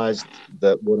surprised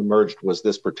that what emerged was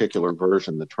this particular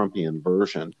version, the Trumpian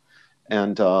version.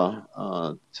 And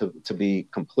to be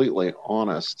completely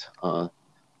honest,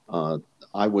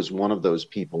 I was one of those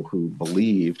people who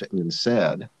believed and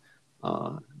said,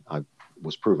 I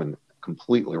was proven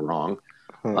completely wrong,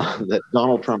 Hmm. that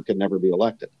Donald Trump could never be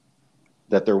elected,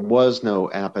 that there was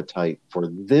no appetite for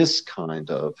this kind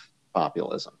of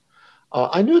populism.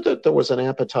 I knew that there was an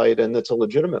appetite, and it's a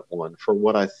legitimate one, for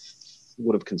what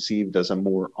would have conceived as a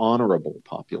more honorable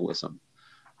populism.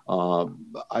 The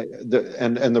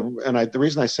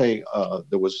reason I say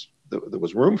there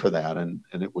was room for that and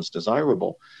it was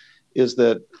desirable is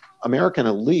that American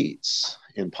elites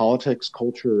in politics,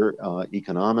 culture,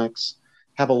 economics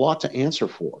have a lot to answer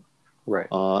for. Right.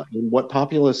 And what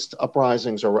populist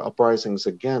uprisings or uprisings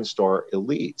against are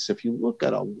elites. If you look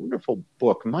at a wonderful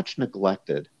book, much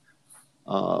neglected,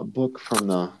 book from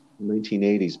the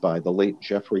 1980s by the late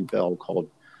Jeffrey Bell called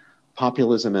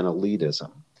Populism and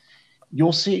Elitism,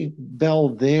 you'll see Bell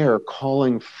there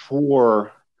calling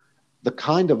for the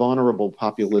kind of honorable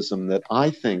populism that I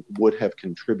think would have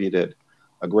contributed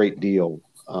a great deal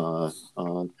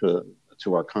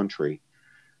to our country.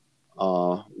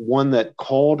 One that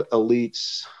called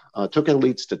elites, took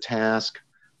elites to task,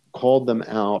 called them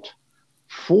out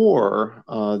for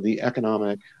the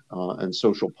economic and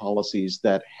social policies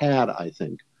that had, I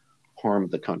think,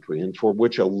 harmed the country and for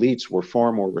which elites were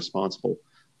far more responsible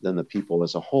than the people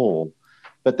as a whole.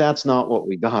 But that's not what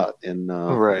we got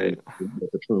Right.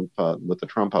 with the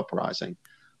Trump uprising.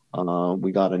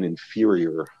 We got an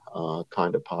inferior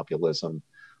kind of populism,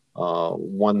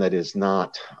 one that is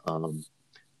not,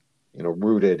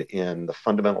 rooted in the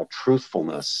fundamental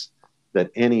truthfulness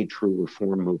that any true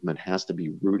reform movement has to be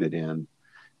rooted in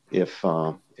if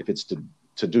it's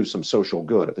to do some social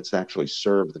good, if it's to actually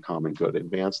serve the common good,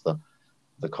 advance the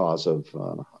cause of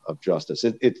justice.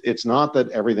 It's not that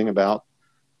everything about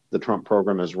the Trump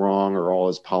program is wrong or all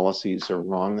his policies are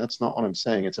wrong. That's not what I'm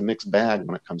saying. It's a mixed bag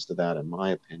when it comes to that, in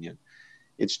my opinion.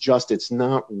 It's just it's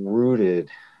not rooted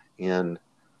in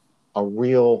a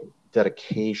real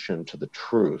dedication to the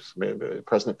truth.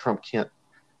 President Trump can't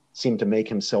seem to make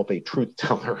himself a truth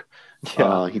teller.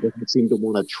 Yeah. He doesn't seem to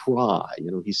want to try.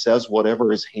 He says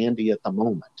whatever is handy at the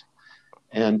moment.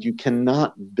 And you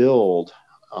cannot build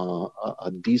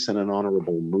a decent and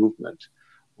honorable movement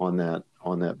on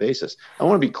that basis. I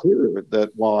want to be clear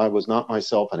that while I was not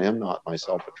myself and am not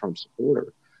myself a Trump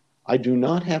supporter, I do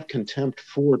not have contempt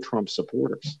for Trump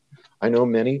supporters. I know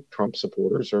many Trump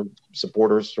supporters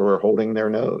who are holding their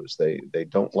nose. They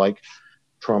don't like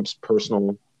Trump's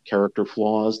personal character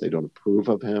flaws. They don't approve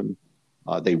of him.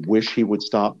 They wish he would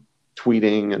stop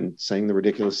tweeting and saying the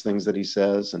ridiculous things that he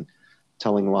says and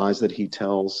telling lies that he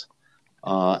tells.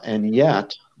 And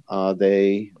yet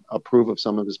they approve of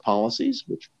some of his policies,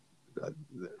 which I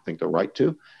think they're right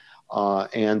to.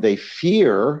 And they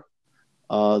fear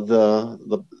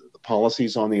the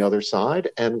policies on the other side,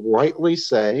 and rightly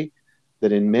say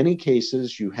that in many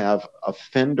cases you have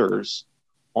offenders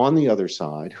on the other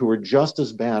side who are just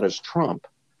as bad as Trump,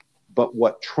 but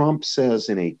what Trump says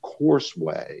in a coarse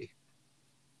way,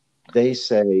 they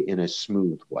say in a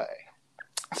smooth way.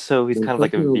 So he's kind of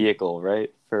like a vehicle,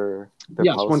 right, for their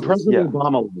yes, policies? When President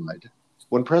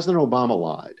Obama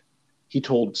lied, he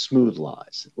told smooth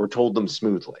lies or told them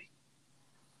smoothly.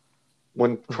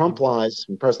 When Trump lies,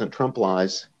 when President Trump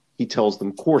lies, he tells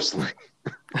them coarsely.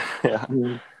 Yeah.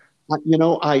 I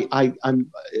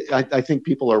think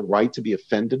people are right to be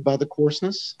offended by the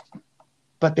coarseness,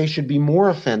 but they should be more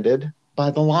offended by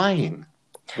the lying,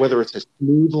 whether it's a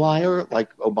smooth liar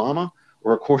like Obama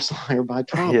or a coarse liar by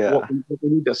Trump. Yeah. What we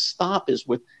need to stop is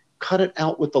cut it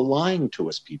out with the lying to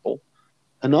us, people.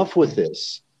 Enough with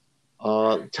this.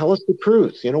 Tell us the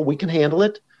truth. We can handle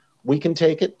it. We can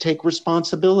take it. Take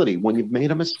responsibility. When you've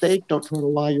made a mistake, don't try to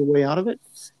lie your way out of it.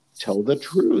 Tell the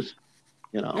truth.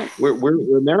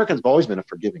 We're Americans have always been a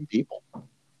forgiving people.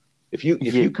 If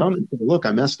you come and say, look,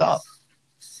 I messed up,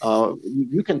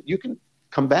 you can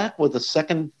come back with a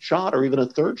second shot or even a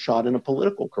third shot in a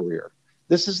political career.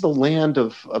 This is the land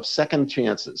of second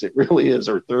chances. It really is,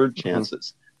 or third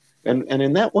chances. And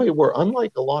in that way, we're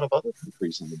unlike a lot of other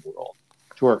countries in the world,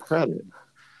 to our credit.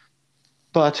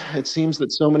 But it seems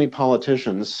that so many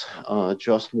politicians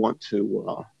just want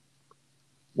to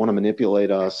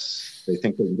manipulate us. They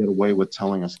think they can get away with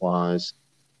telling us lies.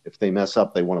 If they mess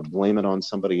up, they want to blame it on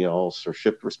somebody else or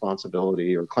shift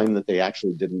responsibility or claim that they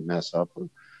actually didn't mess up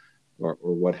or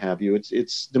what have you.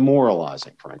 It's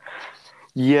demoralizing, frankly.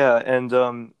 Yeah, and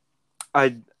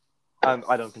I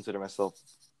don't consider myself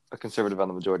a conservative on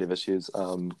the majority of issues,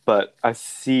 but I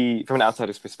see, from an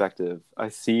outsider's perspective, I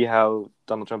see how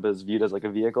Donald Trump is viewed as like a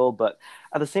vehicle, but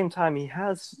at the same time, he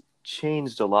has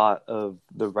changed a lot of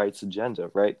the right's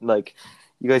agenda, right? Like,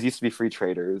 you guys used to be free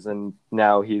traders, and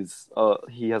now he has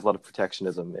a lot of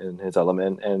protectionism in his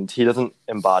element, and he doesn't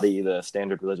embody the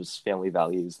standard religious family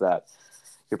values that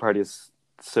your party is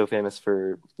so famous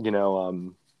for,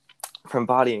 for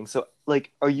embodying. So,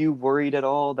 like, are you worried at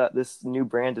all that this new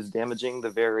brand is damaging the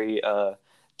very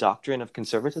doctrine of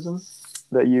conservatism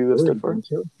that you have stood for?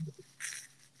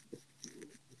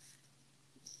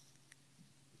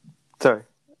 Sorry.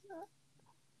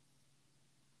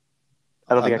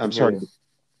 I don't think I'm sorry. You.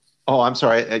 Oh, I'm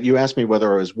sorry. You asked me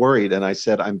whether I was worried, and I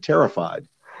said I'm terrified.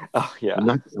 Oh, yeah.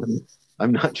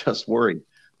 I'm not just worried.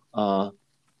 Now,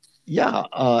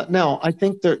 I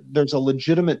think there's a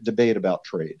legitimate debate about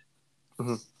trade.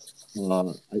 Mm-hmm.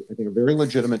 I think a very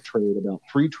legitimate trade about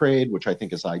free trade, which I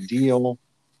think is ideal.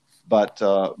 But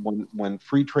when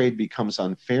free trade becomes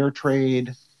unfair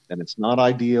trade, then it's not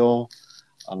ideal.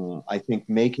 I think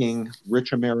making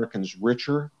rich Americans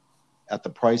richer at the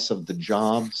price of the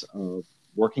jobs of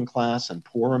working class and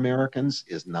poor Americans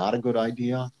is not a good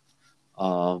idea.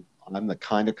 I'm the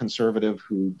kind of conservative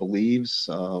who believes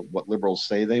what liberals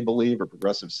say they believe or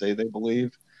progressives say they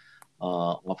believe.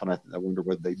 Often I wonder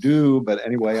what they do, but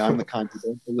anyway, I'm the kind who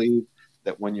don't believe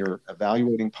that when you're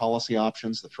evaluating policy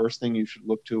options, the first thing you should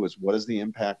look to is what is the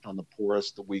impact on the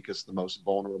poorest, the weakest, the most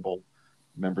vulnerable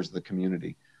members of the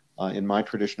community. In my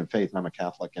tradition of faith, I'm a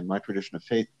Catholic, in my tradition of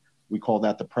faith, we call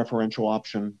that the preferential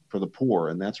option for the poor.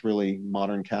 And that's really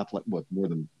modern Catholic,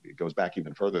 it goes back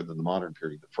even further than the modern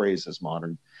period. The phrase is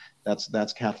modern.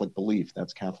 That's Catholic belief.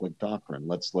 That's Catholic doctrine.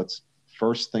 Let's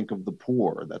first think of the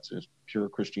poor. That's just pure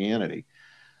Christianity.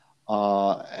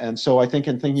 And so I think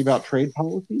in thinking about trade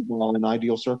policy, well, in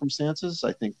ideal circumstances,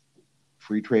 I think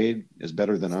free trade is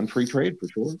better than unfree trade for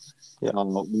sure. Yeah.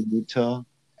 We need to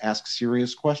ask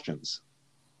serious questions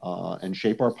and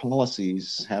shape our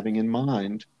policies having in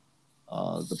mind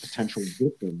the potential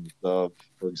victims of,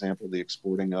 for example, the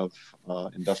exporting of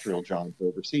industrial jobs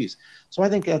overseas. So I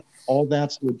think that all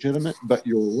that's legitimate, but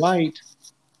you're right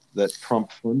that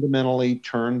Trump fundamentally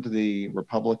turned the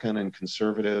Republican and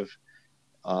conservative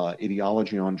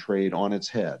ideology on trade on its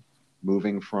head,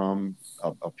 moving from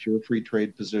a pure free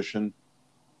trade position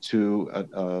to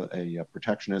a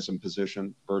protectionism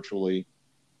position virtually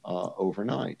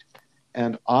overnight.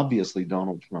 And obviously,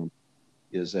 Donald Trump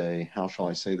is a, how shall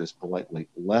I say this politely,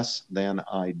 less than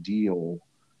ideal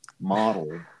model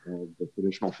of the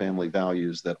traditional family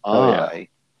values that I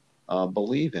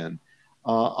believe in.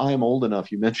 I am old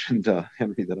enough, you mentioned,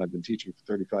 Henry, that I've been teaching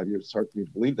for 35 years. It's hard for me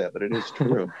to believe that, but it is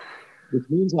true. Which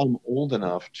means I'm old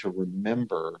enough to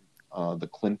remember the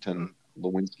Clinton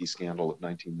Lewinsky scandal of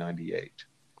 1998.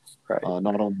 Right.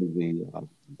 Not only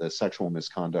the sexual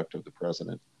misconduct of the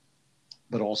president,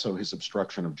 but also his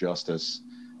obstruction of justice,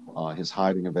 his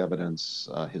hiding of evidence,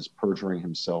 his perjuring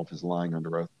himself, his lying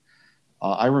under oath.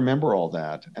 I remember all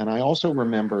that. And I also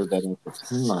remember that at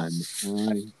the time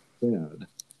I said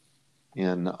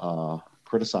in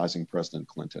criticizing President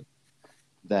Clinton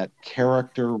that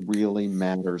character really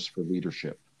matters for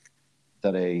leadership,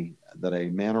 that a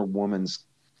man or woman's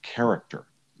character,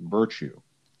 virtue,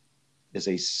 is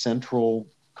a central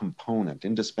component,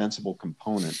 indispensable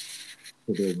component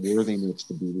to their worthiness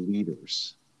to be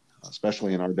leaders,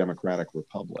 especially in our democratic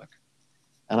republic.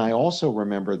 And I also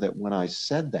remember that when I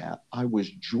said that, I was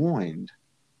joined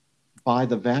by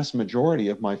the vast majority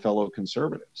of my fellow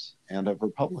conservatives and of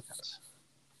Republicans.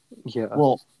 Yeah.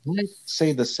 Well, I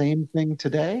say the same thing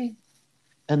today,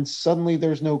 and suddenly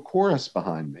there's no chorus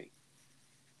behind me.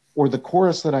 Or the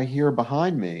chorus that I hear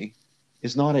behind me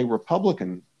is not a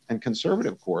Republican and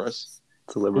conservative chorus.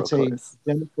 It's a liberal chorus.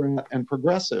 A Democrat and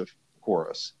progressive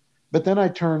chorus. But then I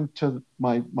turn to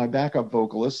my backup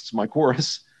vocalists, my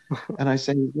chorus, and I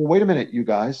say, well, wait a minute, you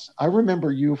guys. I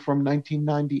remember you from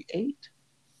 1998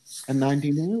 and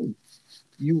 99.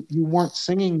 You weren't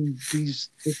singing this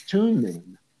tune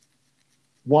then.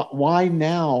 Why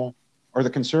now are the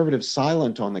conservatives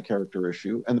silent on the character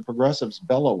issue and the progressives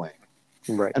bellowing?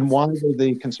 Right. And why were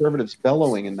the conservatives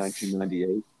bellowing in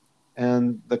 1998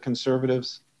 and the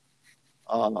conservatives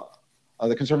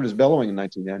bellowing in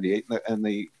 1998 and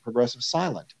the progressives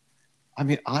silent? I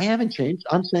mean, I haven't changed.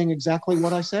 I'm saying exactly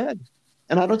what I said.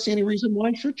 And I don't see any reason why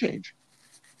I should change.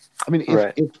 I mean,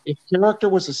 if character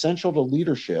was essential to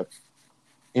leadership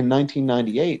in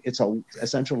 1998, it's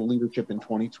essential to leadership in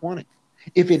 2020.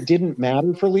 If it didn't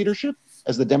matter for leadership,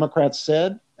 as the Democrats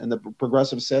said and the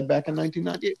progressives said back in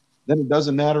 1998, then it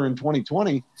doesn't matter in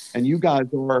 2020. And you guys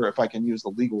are, if I can use the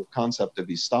legal concept of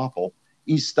estoppel,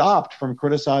 stopped from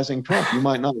criticizing Trump. You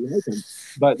might not like him,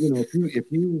 but if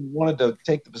you wanted to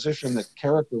take the position that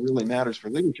character really matters for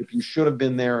leadership, you should have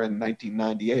been there in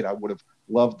 1998. I would have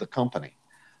loved the company.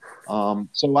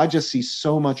 So I just see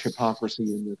so much hypocrisy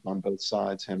in this on both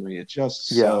sides, Henry. It's just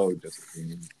so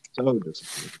disappointing. So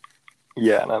disappointing.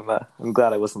 Yeah, and I'm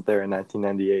glad I wasn't there in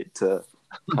 1998 to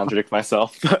contradict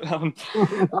myself. But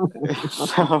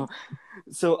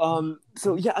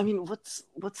so yeah, I mean, what's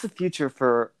the future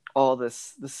for all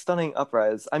this stunning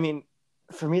uprise? I mean,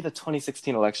 for me, the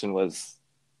 2016 election was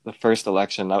the first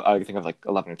election. I think I was like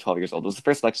 11 or 12 years old. It was the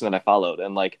first election that I followed,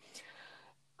 and like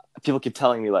people keep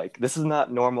telling me like this is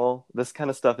not normal. This kind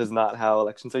of stuff is not how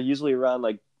elections are usually run.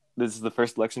 Like this is the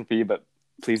first election for you, but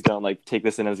please don't like take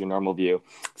this in as your normal view.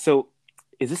 So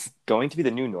is this going to be the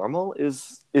new normal?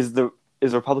 Is the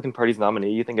Republican Party's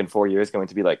nominee, you think, in 4 years going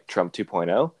to be like Trump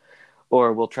 2.0?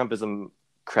 Or will Trumpism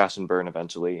crash and burn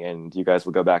eventually and you guys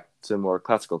will go back to more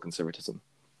classical conservatism?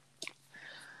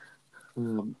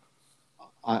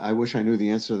 I wish I knew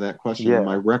the answer to that question. Yeah.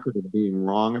 My record of being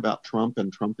wrong about Trump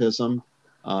and Trumpism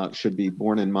should be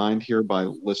borne in mind here by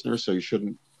listeners, so you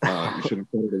shouldn't credit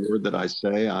a word that I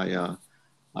say.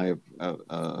 I have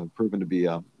proven to be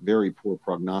a very poor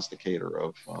prognosticator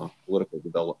of political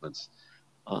developments.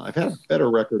 I've had a better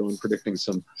record on predicting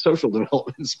some social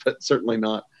developments, but certainly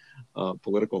not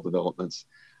political developments.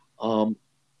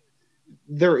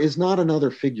 There is not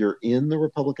another figure in the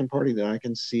Republican Party that I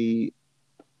can see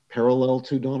parallel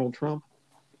to Donald Trump.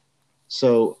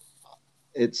 So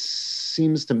it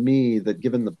seems to me that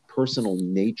given the personal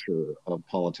nature of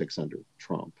politics under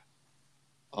Trump,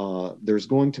 there's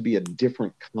going to be a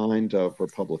different kind of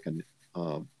Republican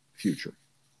future.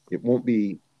 It won't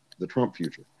be the Trump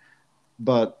future,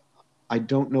 but I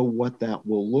don't know what that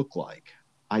will look like.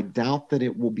 I doubt that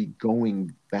it will be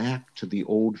going back to the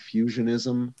old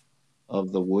fusionism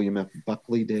of the William F.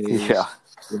 Buckley Yeah. days,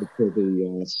 or to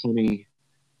the sunny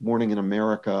Morning in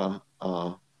America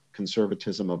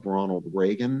conservatism of Ronald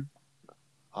Reagan.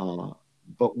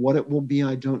 But what it will be,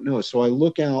 I don't know. So I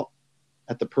look out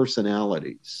at the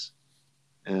personalities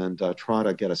and try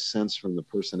to get a sense from the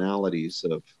personalities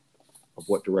of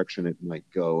what direction it might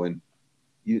go. And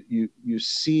you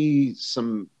see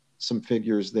some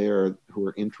figures there who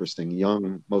are interesting,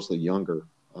 young, mostly younger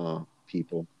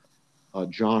people.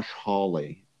 Josh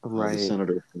Hawley, the Right.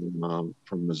 senator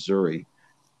from Missouri,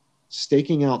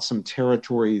 staking out some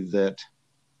territory that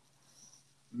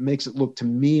makes it look to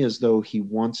me as though he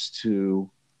wants to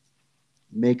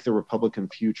make the Republican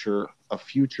future a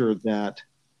future that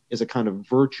is a kind of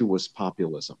virtuous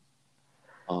populism.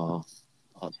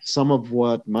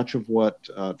 Much of what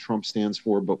Trump stands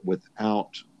for, but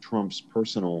without Trump's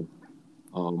personal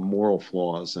moral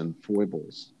flaws and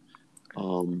foibles.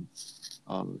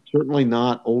 Certainly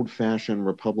not old-fashioned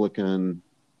Republican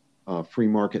free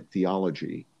market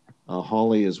theology.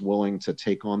 Hawley is willing to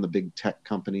take on the big tech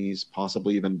companies,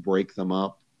 possibly even break them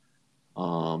up,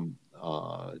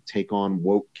 take on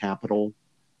woke capital.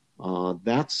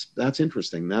 That's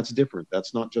interesting. That's different.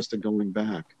 That's not just a going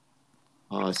back.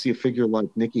 I see a figure like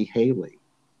Nikki Haley,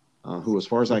 who, as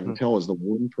far as I can tell, is the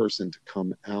one person to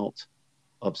come out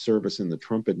of service in the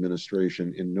Trump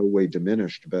administration in no way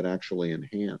diminished, but actually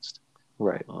enhanced.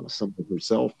 Right. Someone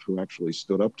herself who actually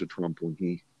stood up to Trump when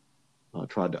he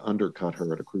tried to undercut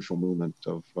her at a crucial moment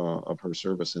of her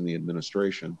service in the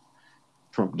administration.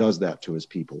 Trump does that to his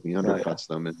people. He undercuts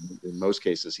them, and in most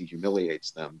cases, he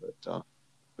humiliates them.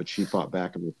 But she fought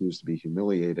back and refused to be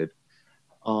humiliated.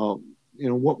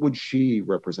 What would she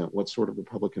represent? What sort of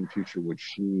Republican future would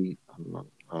she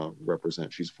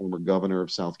represent? She's a former governor of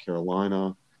South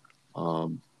Carolina,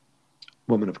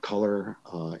 woman of color,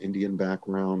 Indian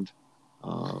background,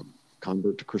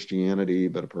 convert to Christianity,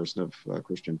 but a person of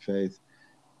Christian faith.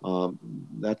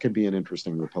 That could be an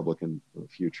interesting Republican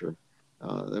future.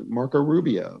 Marco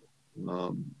Rubio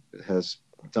has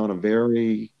done a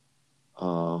very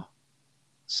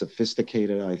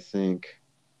sophisticated, I think,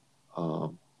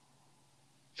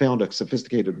 found a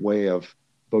sophisticated way of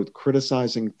both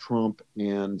criticizing Trump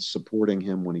and supporting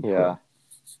him when he could.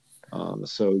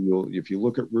 So if you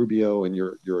look at Rubio and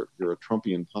you're a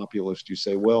Trumpian populist, you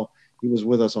say, well, he was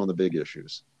with us on the big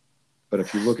issues. But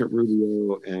if you look at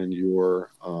Rubio and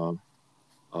you're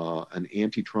an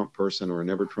anti-Trump person or a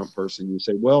never-Trump person, you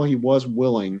say, well, he was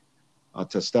willing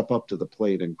to step up to the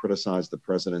plate and criticize the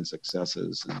president's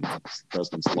excesses and the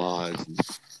president's lies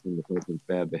and the president's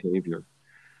bad behavior.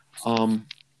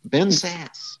 Ben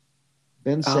Sasse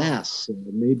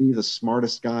may be the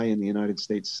smartest guy in the United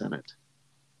States Senate.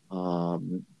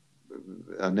 An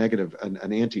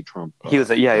anti-Trump. He was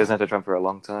anti-Trump for a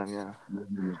long time. Yeah.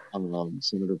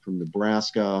 Senator from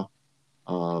Nebraska,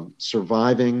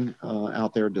 surviving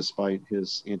out there despite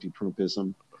his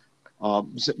anti-Trumpism.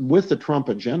 With the Trump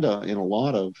agenda in a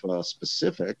lot of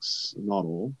specifics, not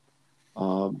all,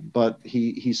 but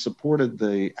he supported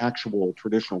the actual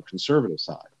traditional conservative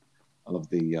side of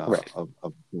the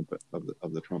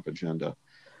of the Trump agenda,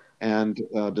 and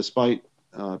despite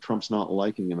Trump's not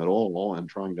liking him at all and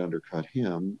trying to undercut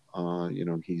him,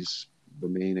 he's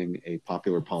remaining a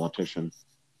popular politician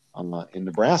in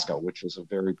Nebraska, which is a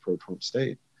very pro-Trump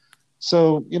state.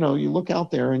 So, you look out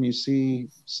there and you see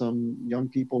some young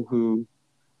people who,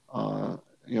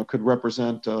 could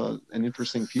represent an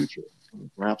interesting future,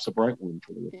 perhaps a bright one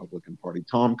for the Republican Party.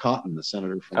 Tom Cotton, the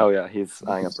senator from he's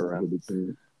eyeing up around.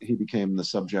 He became the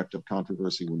subject of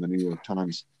controversy when the New York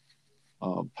Times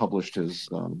published his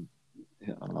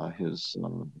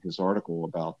article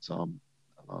about the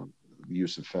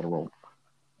use of federal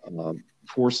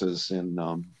forces in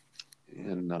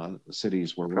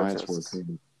cities where riots were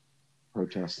occurring,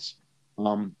 protests.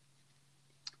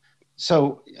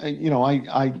 So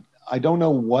I don't know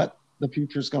what the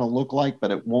future is going to look like, but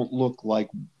it won't look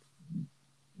like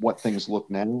what things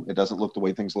look now. It doesn't look the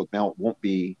way things look now. It won't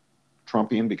be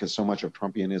Trumpian because so much of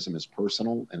Trumpianism is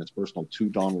personal, and it's personal to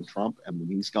Donald Trump. And when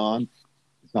he's gone,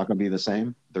 it's not going to be the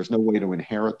same. There's no way to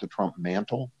inherit the Trump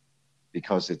mantle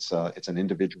because it's an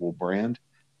individual brand.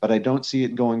 But I don't see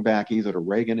it going back either to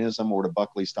Reaganism or to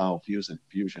Buckley-style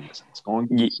fusionism. It's going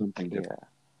to be something different. Yeah.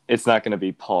 It's not going to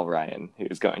be Paul Ryan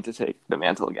who's going to take the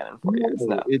mantle again in 4 years.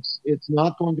 No, it's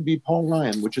not going to be Paul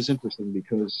Ryan, which is interesting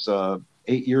because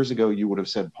 8 years ago you would have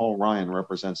said Paul Ryan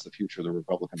represents the future of the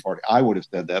Republican Party. I would have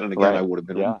said that, and again, I would have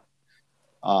been wrong.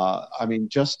 I mean,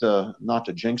 just not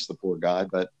to jinx the poor guy,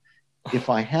 but if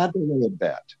I had to lay a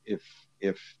bet, if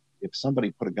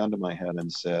somebody put a gun to my head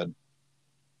and said,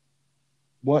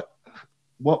 what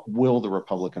what will the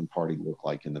Republican Party look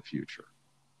like in the future?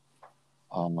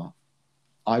 Um,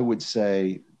 I would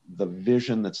say the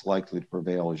vision that's likely to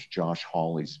prevail is Josh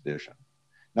Hawley's vision.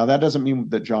 Now, that doesn't mean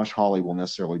that Josh Hawley will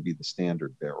necessarily be the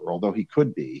standard bearer, although he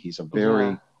could be.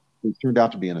 Yeah. He turned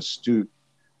out to be an astute,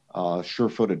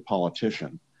 sure-footed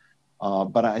politician.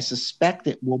 But I suspect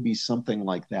it will be something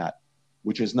like that,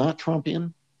 which is not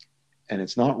Trumpian, and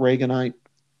it's not Reaganite,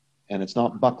 and it's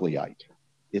not Buckleyite.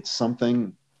 It's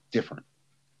something different.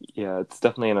 Yeah, it's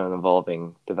definitely in an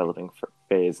evolving, developing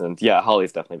phase, and yeah,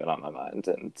 Holly's definitely been on my mind,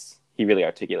 and he really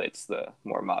articulates the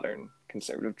more modern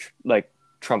conservative, like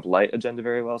Trump light agenda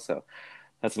very well. So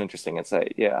that's an interesting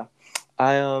insight. Yeah,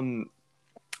 I want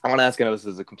to ask. I know this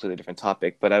is a completely different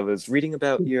topic, but I was reading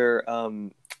about your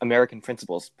American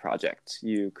Principles project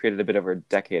you created a bit over a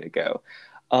decade ago.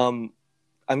 Um,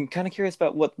 I'm kind of curious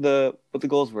about what the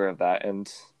goals were of that,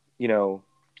 and you know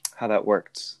how that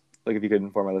worked. Like, if you could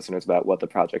inform our listeners about what the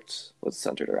project was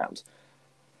centered around.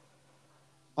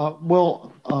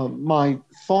 My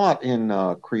thought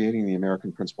in creating the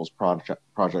American Principles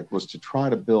Project was to try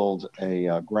to build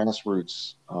a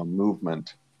grassroots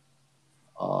movement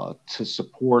to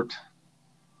support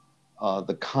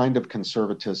the kind of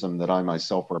conservatism that I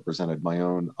myself represented, my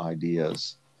own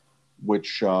ideas,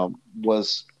 which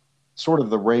was sort of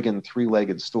the Reagan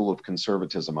three-legged stool of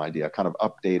conservatism idea, kind of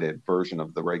updated version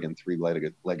of the Reagan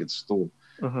three-legged stool.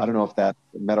 I Mm-hmm. don't know if that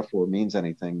metaphor means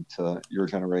anything to your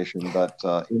generation, but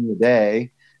in the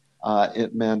day,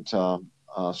 it meant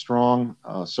strong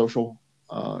social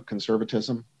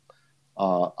conservatism,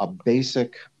 a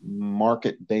basic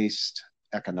market-based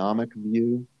economic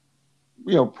view,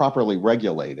 properly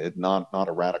regulated, not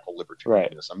a radical Right.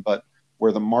 libertarianism, but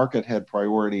where the market had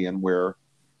priority and where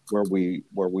we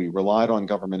relied on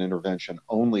government intervention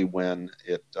only when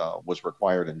it was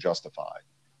required and justified,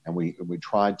 and we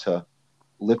tried to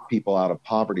lift people out of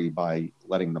poverty by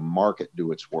letting the market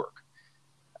do its work.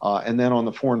 And then on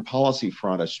the foreign policy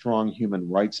front, a strong human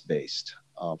rights based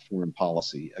foreign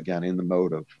policy, again in the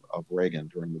mode of Reagan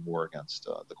during the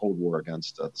Cold War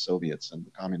against the Soviets and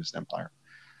the Communist Empire.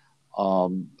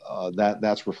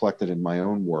 That's reflected in my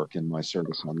own work in my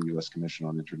service on the U.S. Commission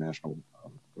on International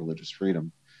Religious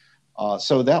Freedom.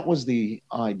 So that was the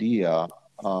idea.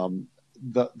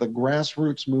 The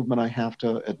grassroots movement, I have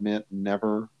to admit,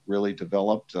 never really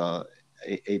developed.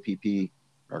 APP,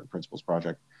 American Principles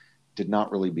Project, did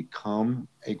not really become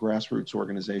a grassroots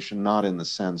organization, not in the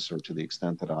sense or to the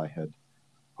extent that I had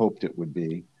hoped it would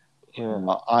be. Yeah.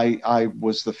 I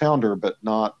was the founder, but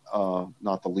not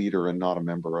the leader and not a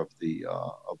member of the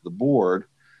board.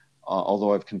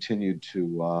 Although I've continued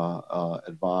to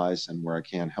advise and where I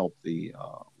can help the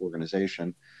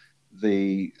organization,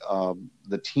 the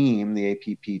team, the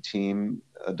APP team,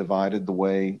 divided the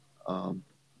way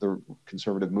the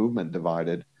conservative movement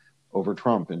divided over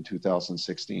Trump in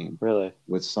 2016, Really.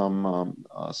 with some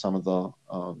of the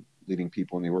leading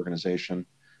people in the organization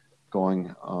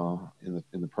going in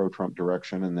the pro-Trump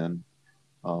direction, and then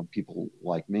people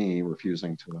like me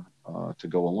refusing to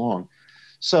go along.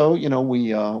 So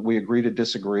we agree to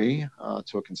disagree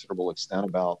to a considerable extent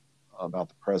about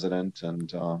the president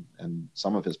and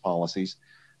some of his policies,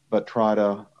 but try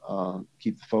to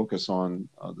keep the focus on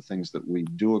the things that we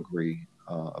do agree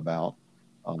about.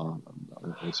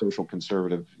 A social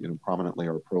conservative, prominently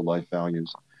our pro-life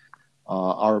values.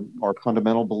 Our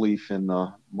fundamental belief in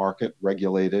the market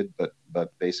regulated,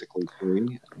 but basically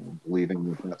free,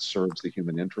 believing that serves the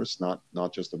human interest, not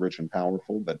just the rich and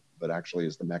powerful, but actually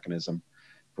is the mechanism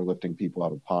for lifting people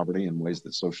out of poverty in ways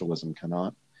that socialism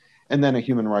cannot. And then a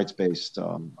human rights based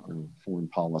foreign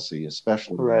policy,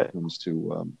 especially when it Right. comes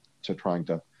to trying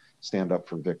to stand up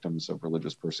for victims of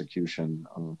religious persecution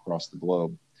across the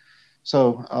globe.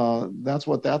 So that's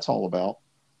what that's all about.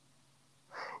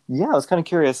 Yeah, I was kind of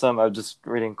curious. I was just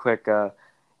reading quick.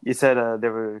 You said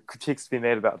there were critiques to be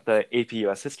made about the AP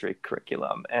US history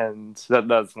curriculum, and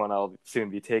that's one I'll soon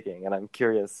be taking. And I'm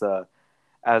curious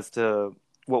as to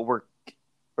what work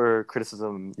or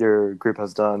criticism your group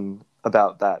has done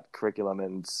about that curriculum.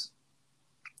 And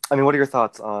I mean, what are your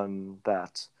thoughts on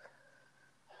that?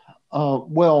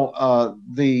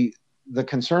 The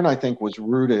concern, I think, was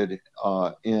rooted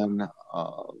in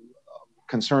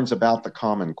concerns about the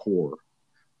Common Core.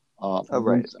 Oh,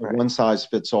 right, A right, one size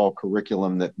fits all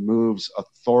curriculum that moves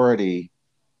authority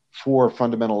for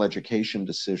fundamental education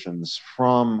decisions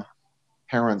from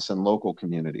parents and local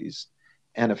communities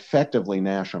and effectively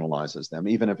nationalizes them,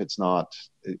 even if it's not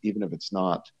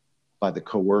by the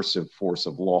coercive force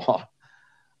of law.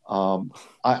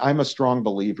 I'm a strong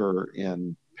believer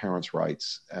in parents'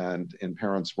 rights and in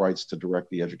parents' rights to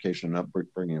direct the education and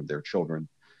upbringing of their children.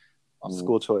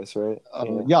 school choice, right?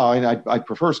 Yeah, I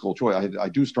prefer school choice. I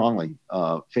do strongly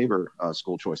favor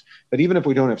school choice. But even if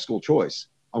we don't have school choice,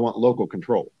 I want local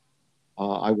control.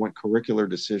 I want curricular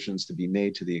decisions to be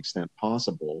made to the extent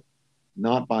possible,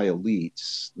 not by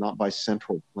elites, not by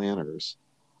central planners,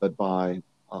 but by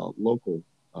local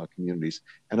communities.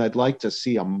 And I'd like to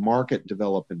see a market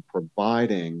develop in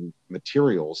providing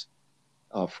materials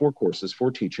for courses for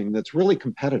teaching that's really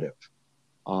competitive,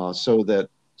 so that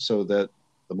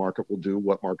the market will do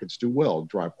what markets do well: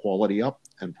 drive quality up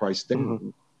and price down, Mm-hmm.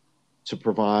 to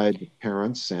provide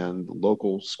parents and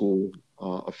local school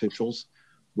officials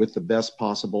with the best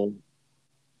possible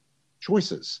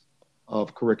choices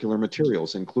of curricular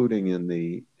materials, including in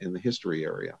the history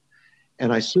area.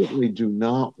 And I certainly do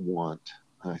not want.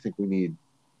 I think we need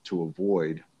to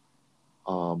avoid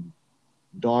um,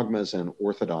 dogmas and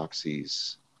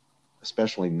orthodoxies,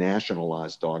 especially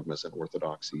nationalized dogmas and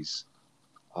orthodoxies,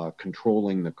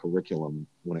 controlling the curriculum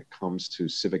when it comes to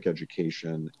civic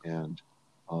education and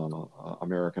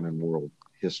American and world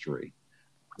history.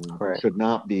 There Right. should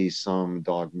not be some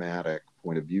dogmatic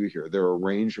point of view here. There are a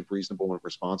range of reasonable and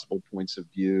responsible points of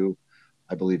view.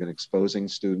 I believe in exposing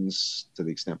students to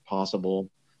the extent possible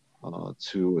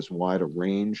to as wide a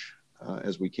range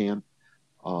as we can.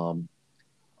 Um,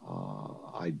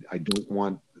 I don't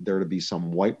want there to be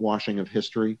some whitewashing of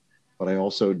history, but I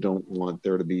also don't want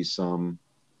there to be some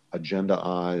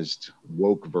agendaized,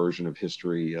 woke version of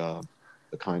history,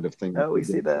 the kind of thing Oh, we we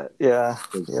see did, that. Yeah.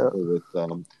 for Yeah.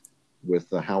 example,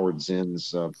 with Howard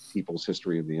Zinn's People's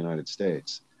History of the United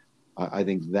States. I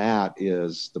think that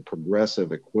is the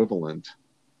progressive equivalent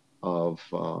of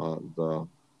the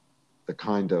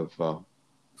kind of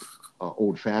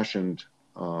old-fashioned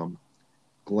um,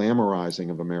 glamorizing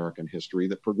of American history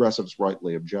that progressives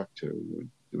rightly object to,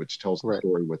 which tells the Right.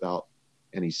 story without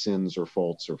any sins or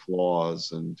faults or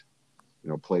flaws, and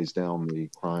plays down the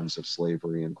crimes of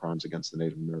slavery and crimes against the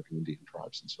Native American Indian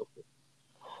tribes and so forth.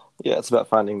 Yeah, it's about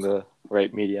finding the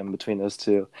right medium between those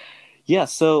two. Yeah,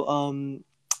 so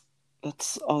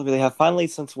that's all I really have. Finally,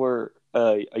 since we're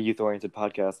a youth-oriented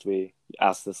podcast, we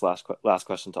ask this last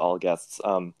question to all guests.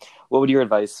 What would your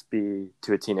advice be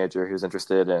to a teenager who's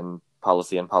interested in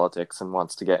policy and politics and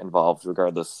wants to get involved,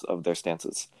 regardless of their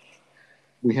stances?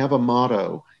 We have a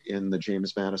motto in the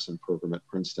James Madison program at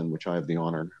Princeton, which I have the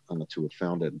honor to have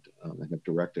founded and have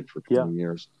directed for Yeah. 20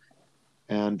 years.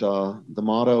 And the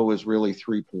motto is really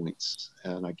 3 points.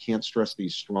 And I can't stress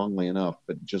these strongly enough,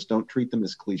 but just don't treat them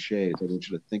as cliches. I want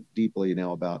you to think deeply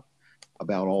now about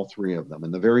all 3 of them.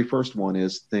 And the very first one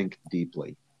is think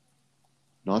deeply,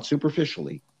 not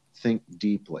superficially, think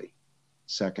deeply.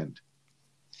 Second,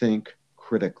 think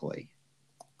critically.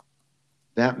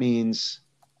 That means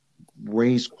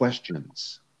raise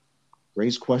questions.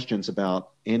 Raise questions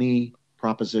about any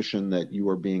proposition that you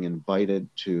are being invited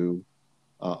to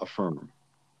affirm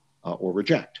or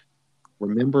reject.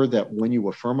 Remember that when you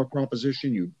affirm a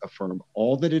proposition, you affirm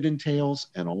all that it entails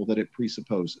and all that it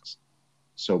presupposes.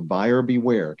 So buyer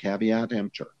beware, caveat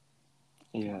emptor.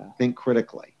 Yeah. Think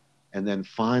critically. And then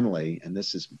finally, and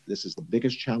this is the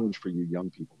biggest challenge for you young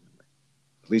people,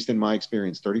 at least in my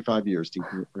experience, 35 years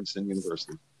teaching at Princeton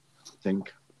University,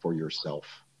 think for yourself.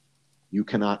 You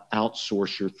cannot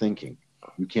outsource your thinking.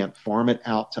 You can't farm it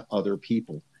out to other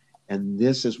people. And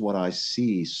this is what I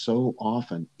see so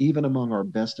often, even among our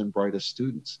best and brightest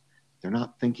students. They're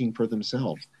not thinking for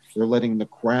themselves. They're letting the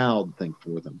crowd think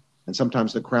for them. And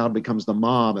sometimes the crowd becomes the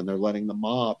mob and they're letting the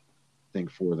mob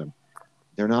think for them.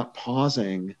 They're not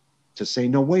pausing to say,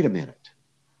 no, wait a minute.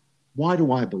 Why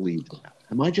do I believe that?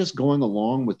 Am I just going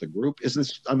along with the group?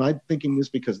 Am I thinking this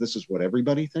because this is what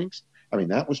everybody thinks? I mean,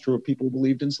 that was true of people who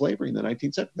believed in slavery in the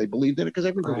 19th century. They believed in it because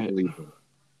everybody Right. believed in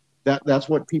it. That's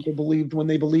what people believed when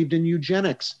they believed in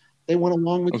eugenics. They went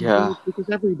along with Yeah. eugenics because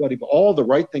everybody, all the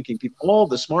right thinking people, all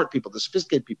the smart people, the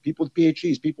sophisticated people, people with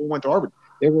PhDs, people who went to Harvard,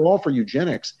 they were all for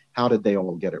eugenics. How did they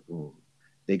all get it wrong?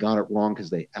 They got it wrong because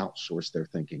they outsourced their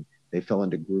thinking. They fell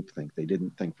into groupthink. They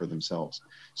didn't think for themselves.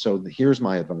 So here's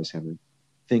my advice, Henry.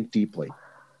 Think deeply,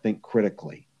 think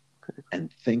critically,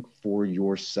 and think for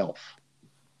yourself.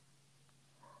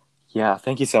 Yeah,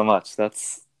 thank you so much.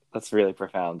 That's really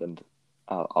profound, and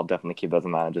I'll definitely keep those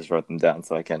in mind. I just wrote them down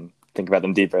so I can think about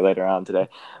them deeper later on today.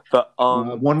 But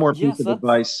One more piece yes, of that's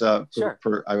advice.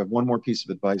 sure. I have one more piece of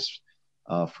advice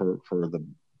for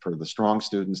the strong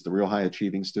students, the real high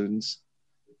achieving students.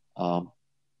 Um,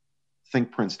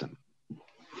 think Princeton.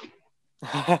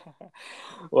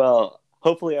 Well,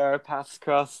 hopefully our paths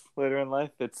cross later in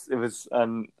life. It was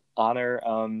an honor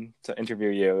to interview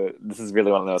you. This is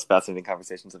really one of the most fascinating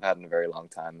conversations I've had in a very long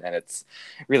time, and it's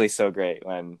really so great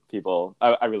when people.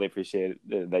 I really appreciate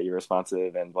that you're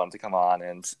responsive and wanted to come on,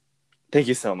 and thank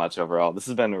you so much overall. This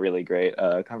has been a really great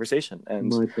conversation, and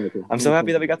My pleasure. I'm so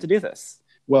happy that we got to do this.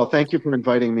 Well, thank you for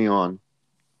inviting me on.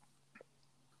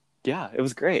 Yeah, it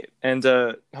was great, and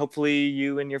hopefully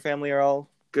you and your family are all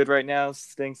good right now,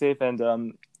 staying safe, and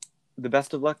the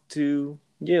best of luck to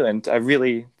you. And I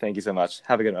really thank you so much.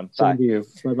 Have a good one. Same Bye. to you.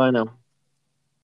 Bye bye now.